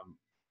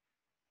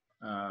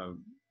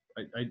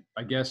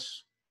 I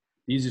guess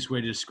the easiest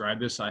way to describe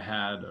this, I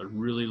had a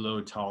really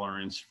low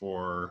tolerance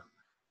for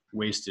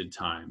wasted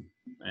time.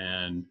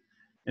 And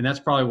that's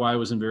probably why I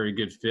wasn't a very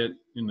good fit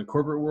in the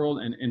corporate world.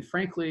 And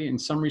frankly, in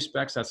some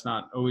respects, that's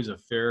not always a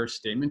fair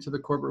statement to the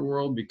corporate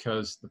world,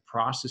 because the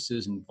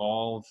processes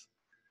involved,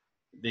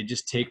 they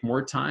just take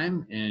more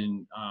time,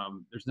 and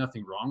there's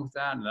nothing wrong with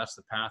that. And that's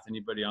the path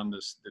anybody on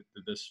this that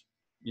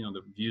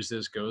views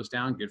this goes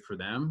down, good for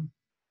them.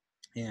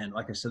 And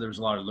like I said, there was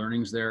a lot of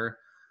learnings there.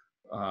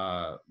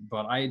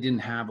 But I didn't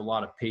have a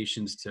lot of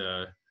patience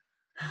to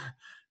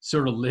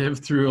sort of live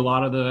through a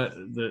lot of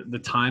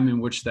the time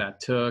in which that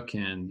took.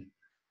 And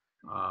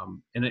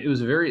it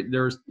was a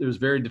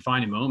very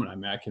defining moment. I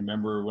mean, I can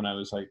remember when I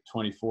was like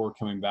 24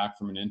 coming back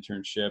from an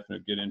internship, and a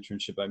good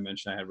internship I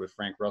mentioned I had with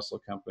Frank Russell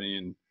Company.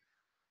 And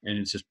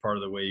it's just part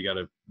of the way you got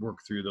to work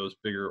through those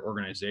bigger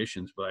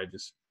organizations. But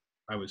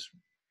I was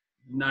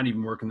not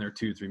even working there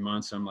 2-3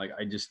 months. I'm like,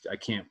 I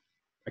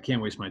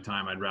can't waste my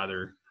time. I'd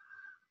rather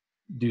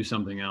do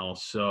something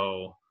else.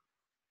 So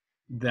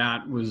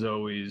that was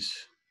always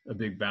a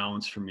big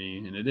balance for me.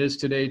 And it is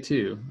today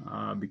too,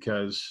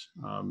 because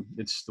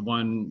it's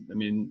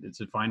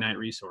it's a finite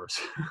resource.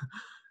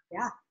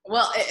 Yeah.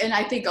 Well, and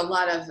I think a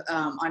lot of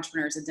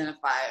entrepreneurs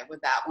identify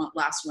with that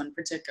last one,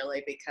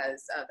 particularly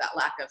because of that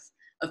lack of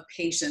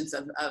patience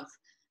of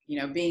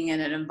being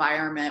in an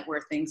environment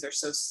where things are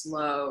so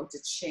slow to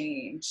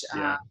change.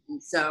 Yeah.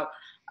 So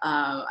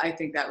I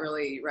think that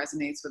really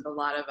resonates with a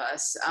lot of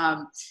us.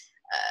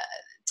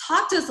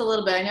 Talk to us a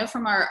little bit. I know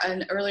from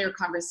an earlier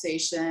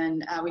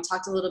conversation, we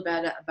talked a little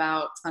bit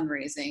about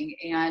fundraising,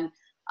 and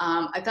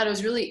I thought it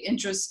was really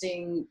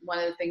interesting. One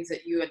of the things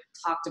that you had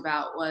talked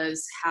about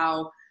was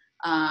how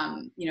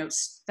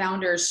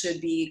founders should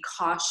be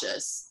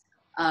cautious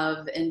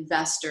of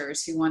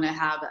investors who want to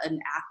have an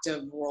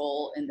active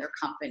role in their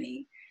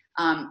company.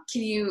 Can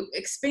you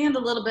expand a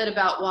little bit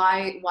about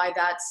why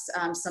that's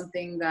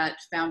something that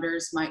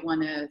founders might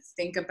want to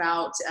think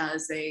about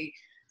as they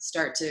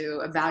start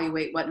to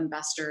evaluate what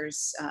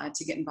investors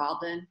to get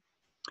involved in?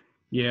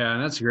 Yeah,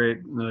 that's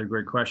another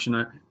great question.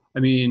 I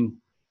mean,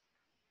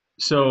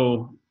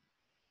 so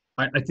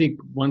I think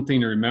one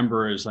thing to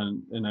remember is,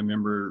 and I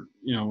remember,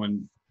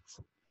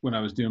 when I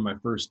was doing my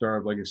first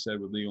startup, like I said,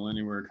 with Legal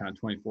Anywhere, kind of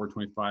 24,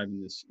 25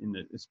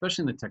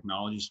 especially in the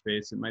technology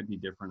space. It might be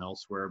different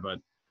elsewhere, but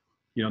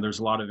there's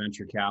a lot of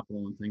venture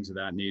capital and things of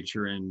that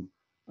nature. And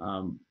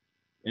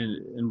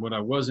what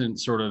I wasn't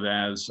sort of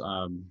as,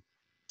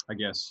 I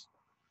guess,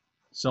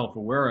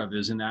 self-aware of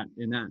is in that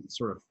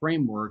sort of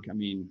framework. I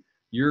mean,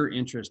 your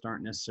interests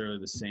aren't necessarily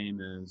the same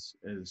as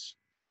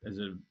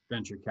a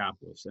venture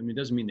capitalist. I mean, it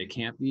doesn't mean they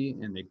can't be,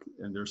 and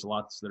there's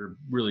lots that are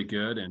really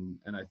good. And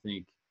I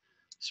think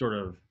sort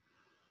of,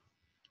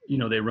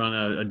 they run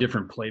a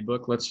different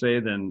playbook, let's say,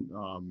 than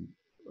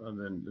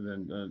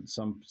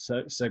some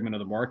segment of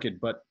the market.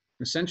 But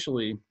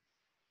essentially,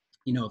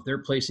 if they're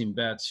placing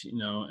bets,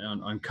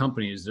 on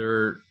companies,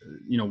 they're,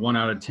 1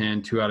 out of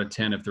 10, 2 out of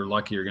 10, if they're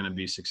lucky, are going to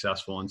be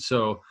successful. And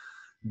so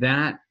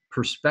that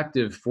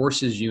perspective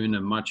forces you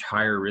into much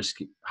higher risk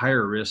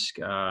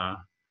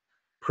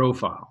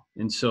profile.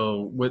 And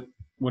so what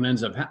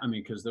ends up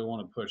happening, because they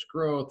want to push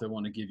growth, they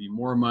want to give you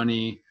more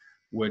money,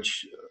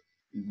 which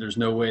there's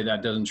no way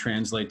that doesn't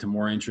translate to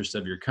more interest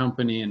of your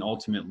company and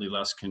ultimately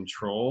less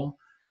control.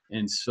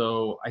 And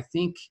so I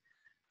think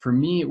for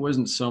me, it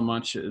wasn't so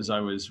much as I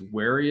was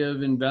wary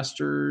of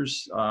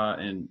investors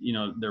and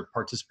their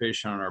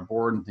participation on our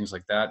board and things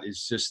like that.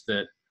 It's just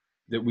that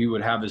we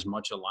would have as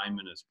much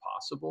alignment as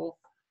possible.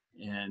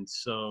 And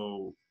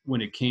so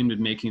when it came to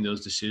making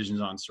those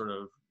decisions on sort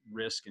of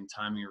risk and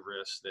timing of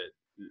risk,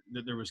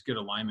 that there was good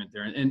alignment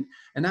there. And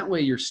that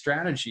way your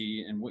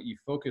strategy and what you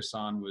focus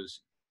on was,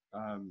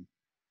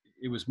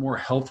 it was more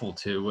helpful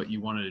to what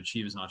you wanted to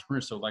achieve as an entrepreneur.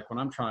 So like when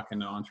I'm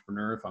talking to an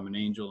entrepreneur, if I'm an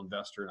angel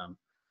investor and I'm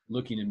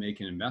looking to make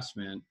an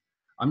investment,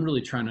 I'm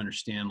really trying to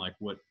understand like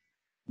what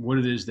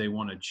it is they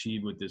want to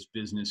achieve with this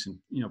business, and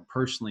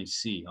personally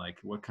see like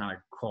what kind of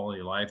quality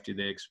of life do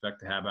they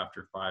expect to have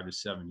after 5 to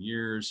 7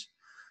 years.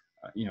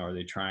 Are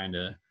they trying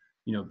to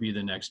be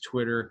the next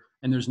Twitter?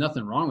 And there's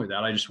nothing wrong with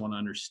that. I just want to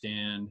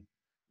understand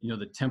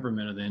the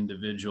temperament of the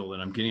individual that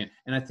I'm getting at.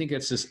 And I think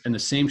it's just, and the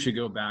same should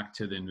go back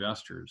to the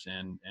investors.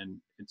 And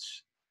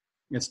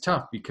it's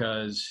tough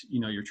because,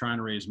 you're trying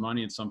to raise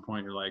money. At some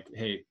point you're like,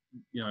 hey,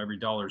 every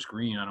dollar's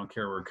green. I don't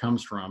care where it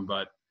comes from,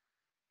 but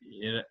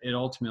it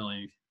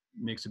ultimately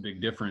makes a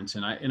big difference.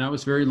 And I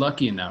was very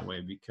lucky in that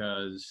way,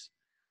 because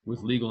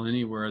with Legal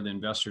Anywhere, the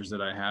investors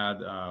that I had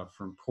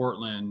from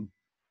Portland,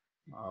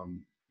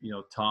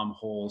 Tom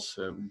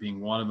Hulse being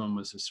one of them,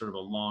 was a sort of a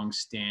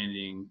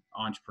long-standing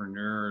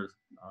entrepreneur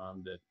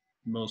that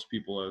most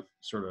people have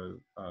sort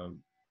of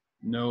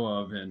know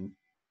of, and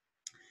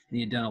he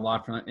had done a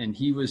lot for, and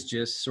he was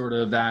just sort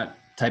of that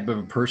type of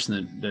a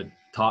person that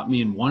taught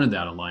me and wanted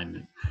that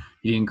alignment.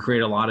 He can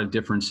create a lot of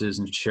differences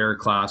in share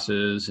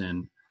classes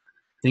and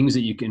things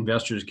that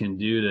investors can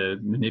do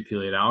to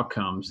manipulate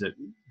outcomes that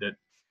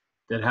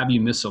have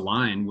you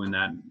misaligned when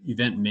that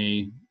event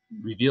may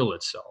reveal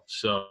itself.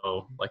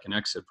 So like an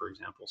exit, for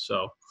example.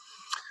 So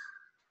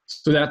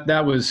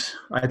that was,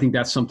 I think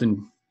that's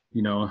something,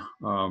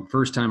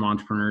 first time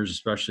entrepreneurs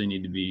especially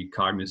need to be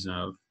cognizant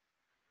of.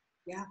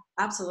 Yeah,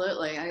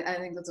 absolutely. I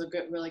think that's a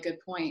really good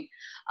point.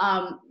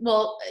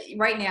 Well,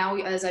 right now,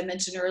 as I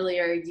mentioned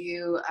earlier,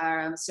 you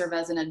serve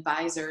as an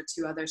advisor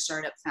to other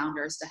startup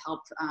founders to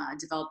help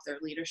develop their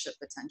leadership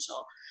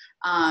potential.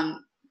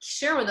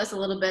 Share with us a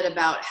little bit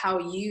about how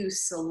you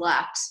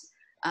select,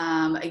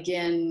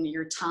 again,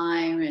 your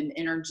time and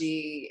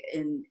energy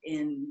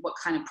in what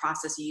kind of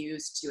process you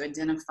use to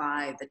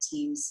identify the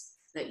teams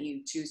that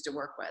you choose to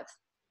work with.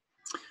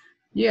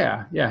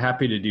 Yeah,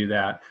 happy to do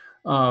that.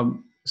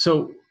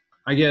 So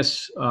I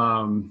guess,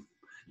 I'll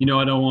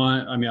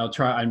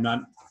try, I'm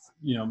not,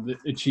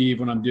 achieve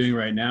what I'm doing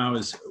right now.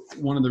 Is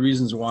one of the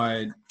reasons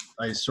why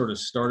I sort of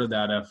started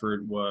that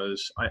effort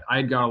was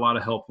I got a lot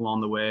of help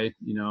along the way,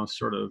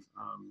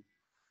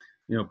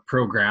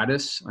 pro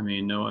gratis. I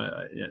mean,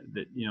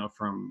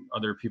 from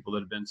other people that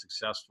have been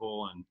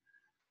successful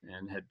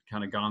and had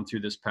kind of gone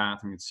through this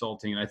path in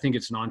consulting. And I think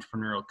it's an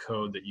entrepreneurial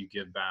code that you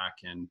give back.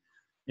 And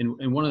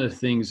one of the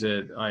things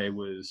that I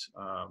was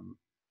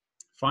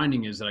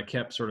finding is that I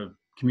kept sort of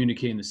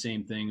communicating the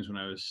same things when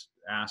I was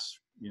asked,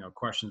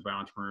 questions by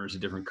entrepreneurs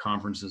at different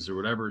conferences or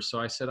whatever. So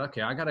I said,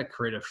 okay, I got to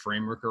create a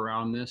framework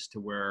around this to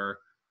where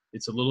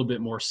it's a little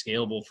bit more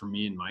scalable for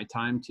me in my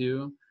time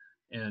too,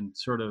 and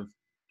sort of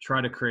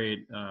try to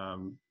create, a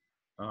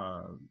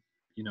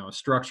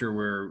structure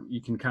where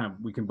we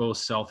can both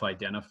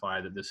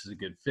self-identify that this is a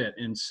good fit.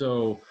 And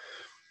so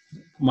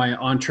my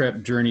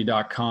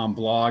entrepjourney.com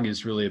blog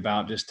is really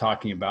about just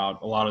talking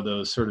about a lot of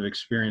those sort of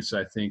experiences.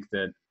 I think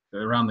that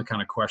around the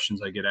kind of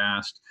questions I get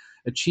asked.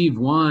 Achieve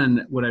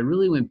One, what I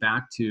really went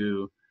back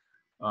to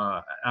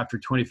after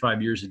 25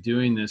 years of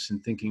doing this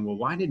and thinking, well,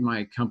 why did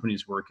my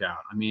companies work out?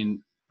 I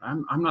mean,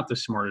 I'm not the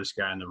smartest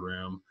guy in the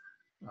room.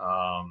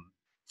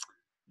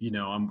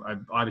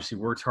 I've obviously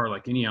worked hard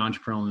like any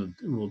entrepreneur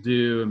will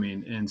do. I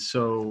mean, and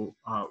so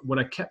what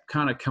I kept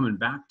kind of coming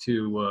back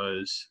to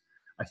was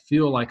I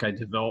feel like I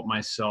developed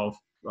myself,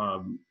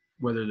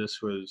 whether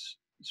this was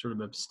sort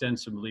of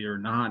ostensibly or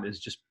not, as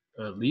just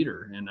a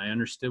leader, and I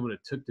understood what it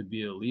took to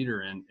be a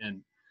leader. And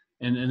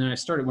then when I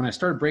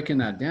started breaking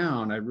that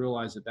down, I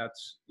realized that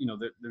that's,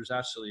 that there's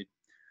actually,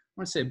 I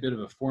want to say a bit of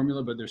a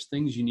formula, but there's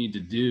things you need to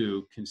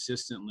do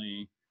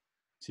consistently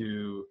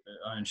to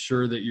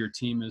ensure that your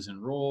team is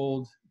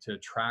enrolled, to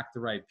attract the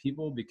right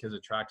people, because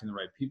attracting the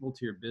right people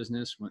to your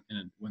business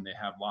when they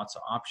have lots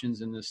of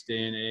options in this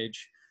day and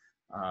age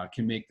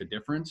can make the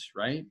difference,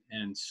 right?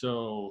 And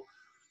so,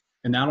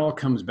 and that all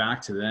comes back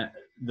to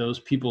those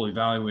people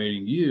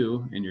evaluating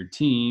you and your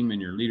team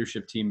and your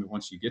leadership team.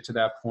 Once you get to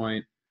that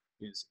point,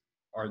 is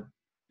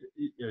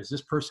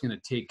this person going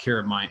to take care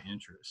of my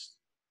interests?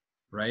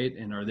 Right.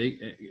 And are they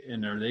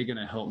going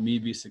to help me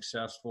be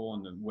successful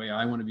in the way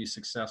I want to be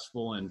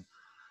successful?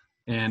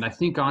 And I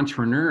think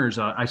entrepreneurs,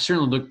 I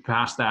certainly looked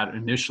past that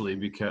initially,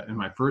 because in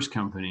my first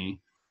company,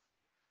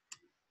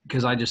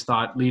 because I just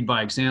thought lead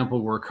by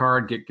example, work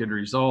hard, get good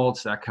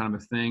results, that kind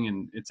of a thing.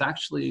 And it's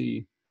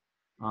actually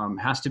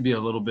has to be a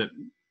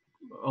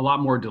lot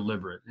more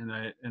deliberate. And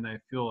I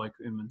feel like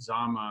in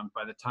Manzama,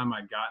 by the time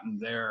I'd gotten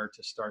there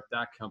to start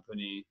that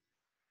company,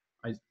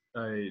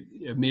 I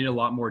made it a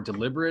lot more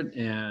deliberate,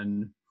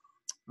 and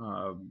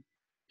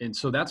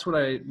so that's what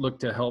I look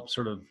to help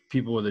sort of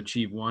people with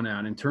Achieve One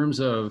out in terms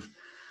of,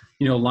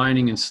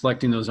 aligning and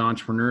selecting those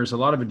entrepreneurs. A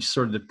lot of it just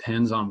sort of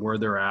depends on where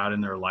they're at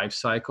in their life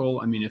cycle.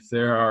 I mean, if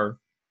they are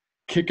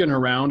kicking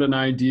around an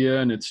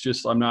idea and it's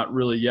just, I'm not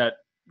really yet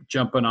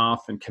jumping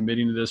off and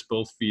committing to this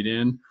both feet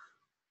in,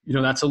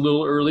 that's a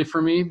little early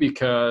for me,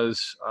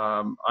 because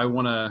I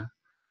want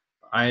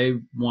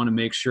to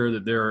make sure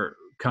that they're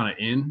kind of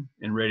in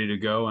and ready to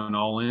go and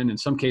all in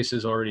some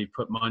cases already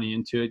put money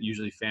into it,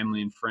 usually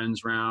family and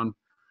friends round.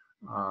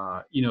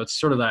 It's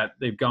sort of that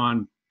they've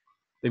gone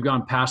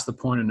past the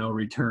point of no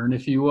return,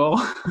 if you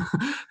will,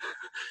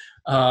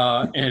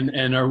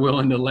 and are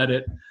willing to let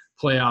it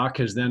play out.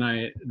 Cause then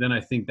I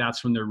think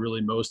that's when they're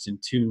really most in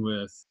tune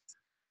with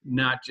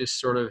not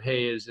just sort of,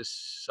 hey, is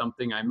this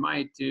something I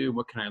might do?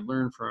 What can I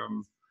learn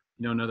from,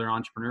 another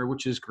entrepreneur,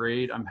 which is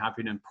great. I'm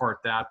happy to impart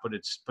that, but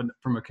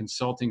from a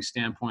consulting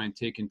standpoint,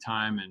 taking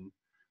time and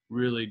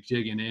really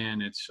digging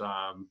in,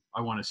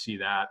 I want to see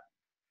that.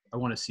 I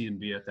want to see them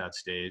be at that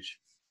stage.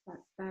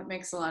 That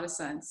makes a lot of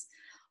sense.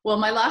 Well,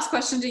 my last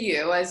question to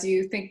you, as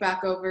you think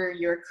back over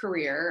your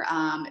career,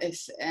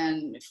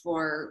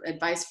 for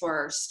advice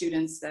for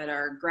students that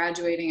are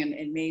graduating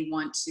and may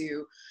want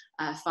to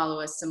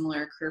follow a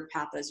similar career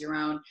path as your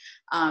own,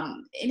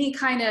 any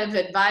kind of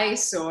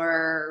advice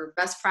or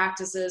best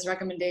practices,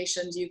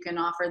 recommendations you can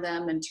offer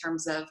them in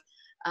terms of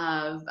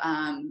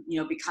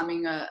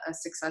becoming a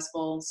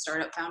successful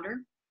startup founder?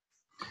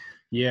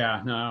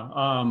 Yeah,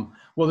 no.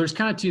 Well, there's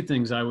kind of two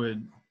things I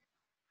would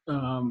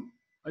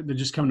that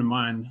just come to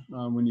mind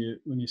when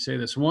you say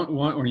this. One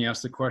when you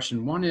ask the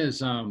question. One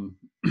is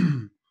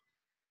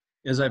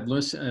as I've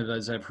listened,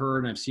 as I've heard,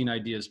 and I've seen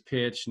ideas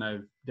pitched, and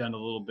I've done a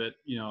little bit,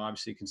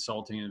 obviously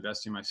consulting and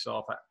investing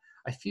myself.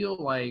 I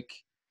feel like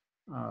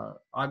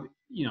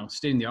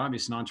stating the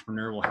obvious, an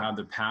entrepreneur will have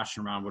their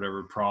passion around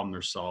whatever problem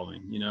they're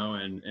solving,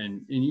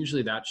 and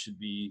usually that should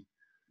be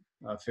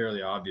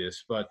fairly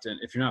obvious. But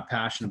if you're not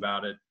passionate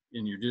about it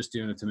and you're just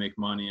doing it to make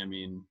money, I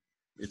mean,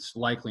 it's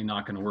likely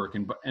not going to work.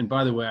 And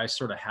by the way, I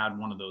sort of had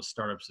one of those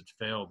startups that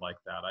failed like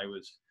that. I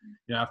was,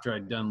 after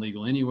I'd done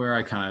Legal Anywhere,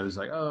 I kind of was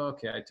like, oh,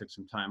 okay, I took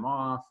some time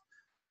off,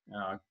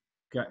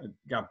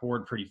 got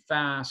bored pretty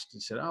fast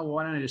and said, oh, well,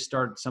 why don't I just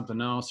start something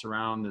else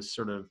around this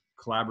sort of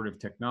collaborative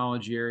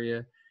technology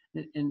area?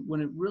 And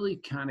when it really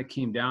kind of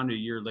came down to a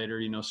year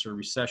later, sort of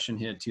recession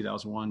hit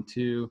 2001,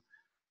 2,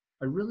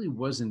 I really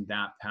wasn't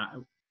that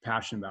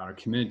passionate about or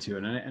committed to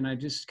it. And I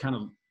just kind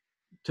of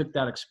took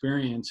that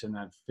experience and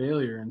that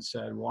failure and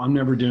said, well, I'm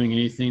never doing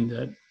anything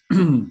that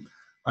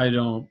I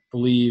don't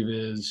believe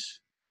is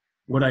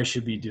what I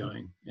should be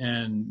doing.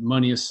 And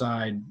money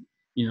aside,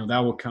 that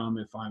will come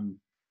if I'm,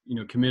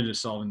 committed to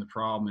solving the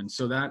problem. And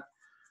so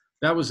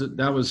that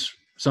was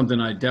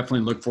something I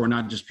definitely look for,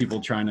 not just people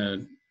trying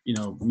to,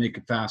 make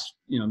it fast,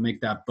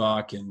 make that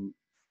buck and,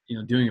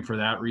 doing it for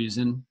that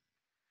reason.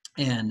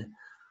 And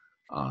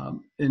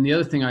the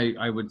other thing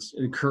I would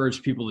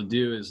encourage people to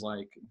do is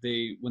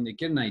when they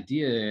get an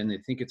idea and they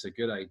think it's a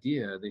good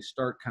idea, they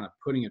start kind of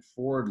putting it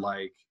forward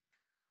like,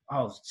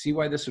 oh, see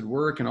why this would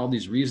work and all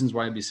these reasons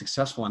why it'd be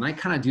successful. And I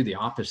kind of do the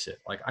opposite.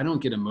 Like, I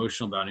don't get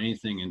emotional about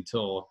anything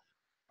until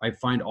I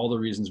find all the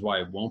reasons why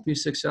it won't be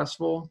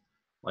successful.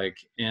 And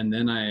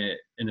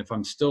if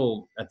I'm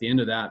still at the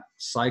end of that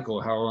cycle,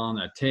 how long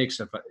that takes,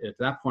 at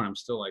that point, I'm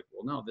still like,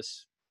 well, no,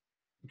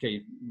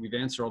 okay, we've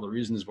answered all the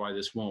reasons why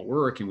this won't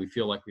work, and we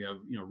feel like we have,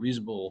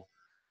 reasonable,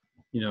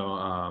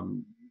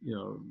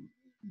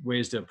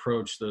 ways to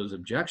approach those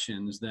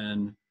objections,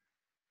 then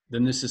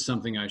this is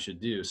something I should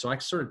do. So I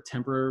sort of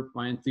temper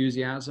my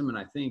enthusiasm. And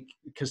I think,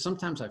 because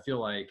sometimes I feel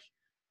like,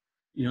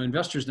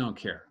 investors don't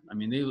care. I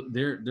mean,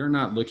 they're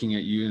not looking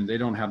at you and they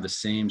don't have the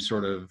same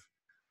sort of,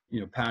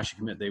 passion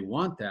commit. They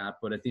want that,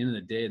 but at the end of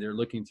the day, they're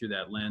looking through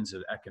that lens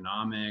of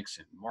economics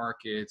and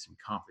markets and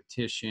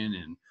competition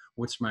and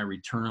what's my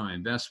return on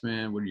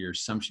investment? What are your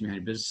assumptions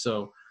behind your business?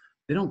 So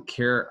they don't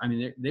care. I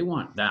mean, they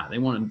want that. They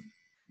want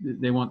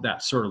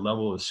that sort of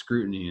level of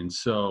scrutiny. And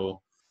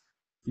so,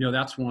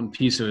 that's one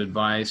piece of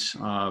advice.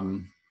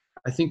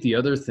 I think the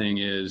other thing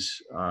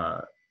is,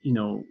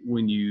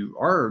 when you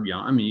are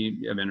young, I mean,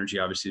 you have energy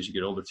obviously as you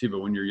get older too, but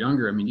when you're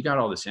younger, I mean, you got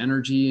all this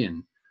energy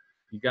and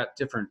you got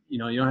different, you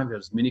don't have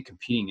as many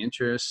competing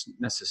interests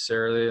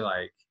necessarily,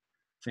 like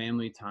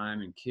family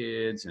time and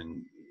kids.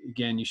 And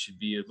again, you should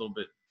be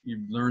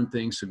you learn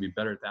things to be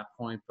better at that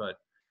point, but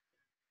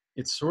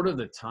it's sort of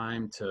the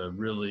time to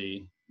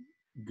really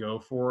go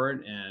for it.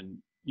 And,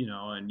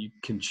 and you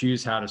can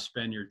choose how to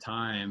spend your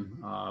time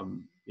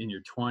in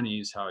your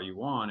 20s, how you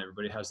want.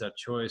 Everybody has that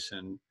choice.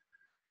 And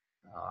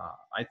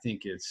I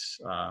think it's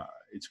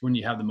when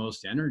you have the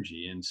most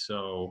energy. And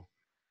so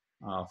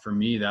for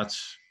me,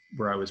 that's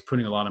where I was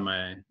putting a lot of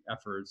my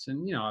efforts,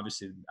 and,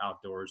 obviously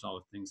outdoors, all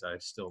the things I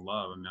still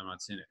love. I mean, I'm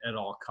not saying it at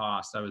all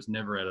cost. I was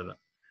never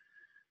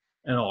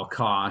at all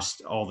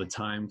cost all the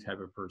time type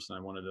of person. I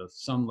wanted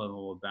some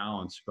level of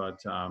balance, but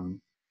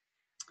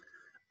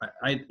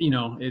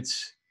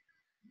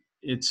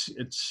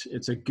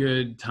it's a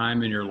good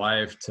time in your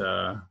life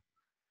to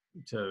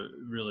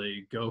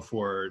really go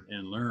for it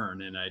and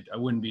learn. And I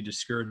wouldn't be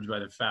discouraged by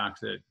the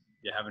fact that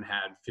you haven't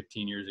had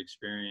 15 years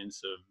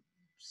experience of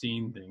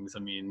seeing things.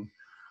 I mean,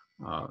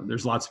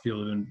 there's lots of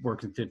people who've been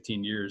working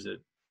 15 years that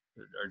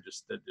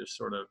just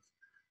sort of,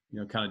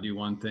 kind of do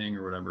one thing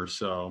or whatever.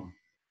 So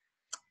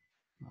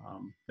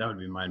that would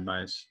be my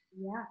advice.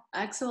 Yeah,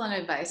 excellent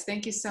advice.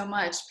 Thank you so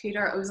much.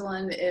 Peter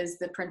Ozolin is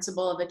the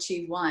principal of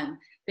Achieve One.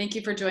 Thank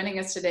you for joining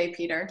us today,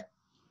 Peter.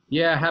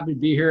 Yeah, happy to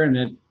be here,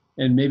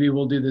 and maybe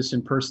we'll do this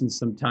in person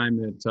sometime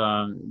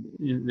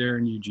there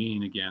in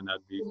Eugene again.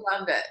 That'd be.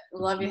 Love it.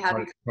 Love you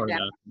having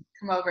you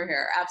come over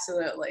here.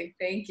 Absolutely.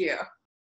 Thank you.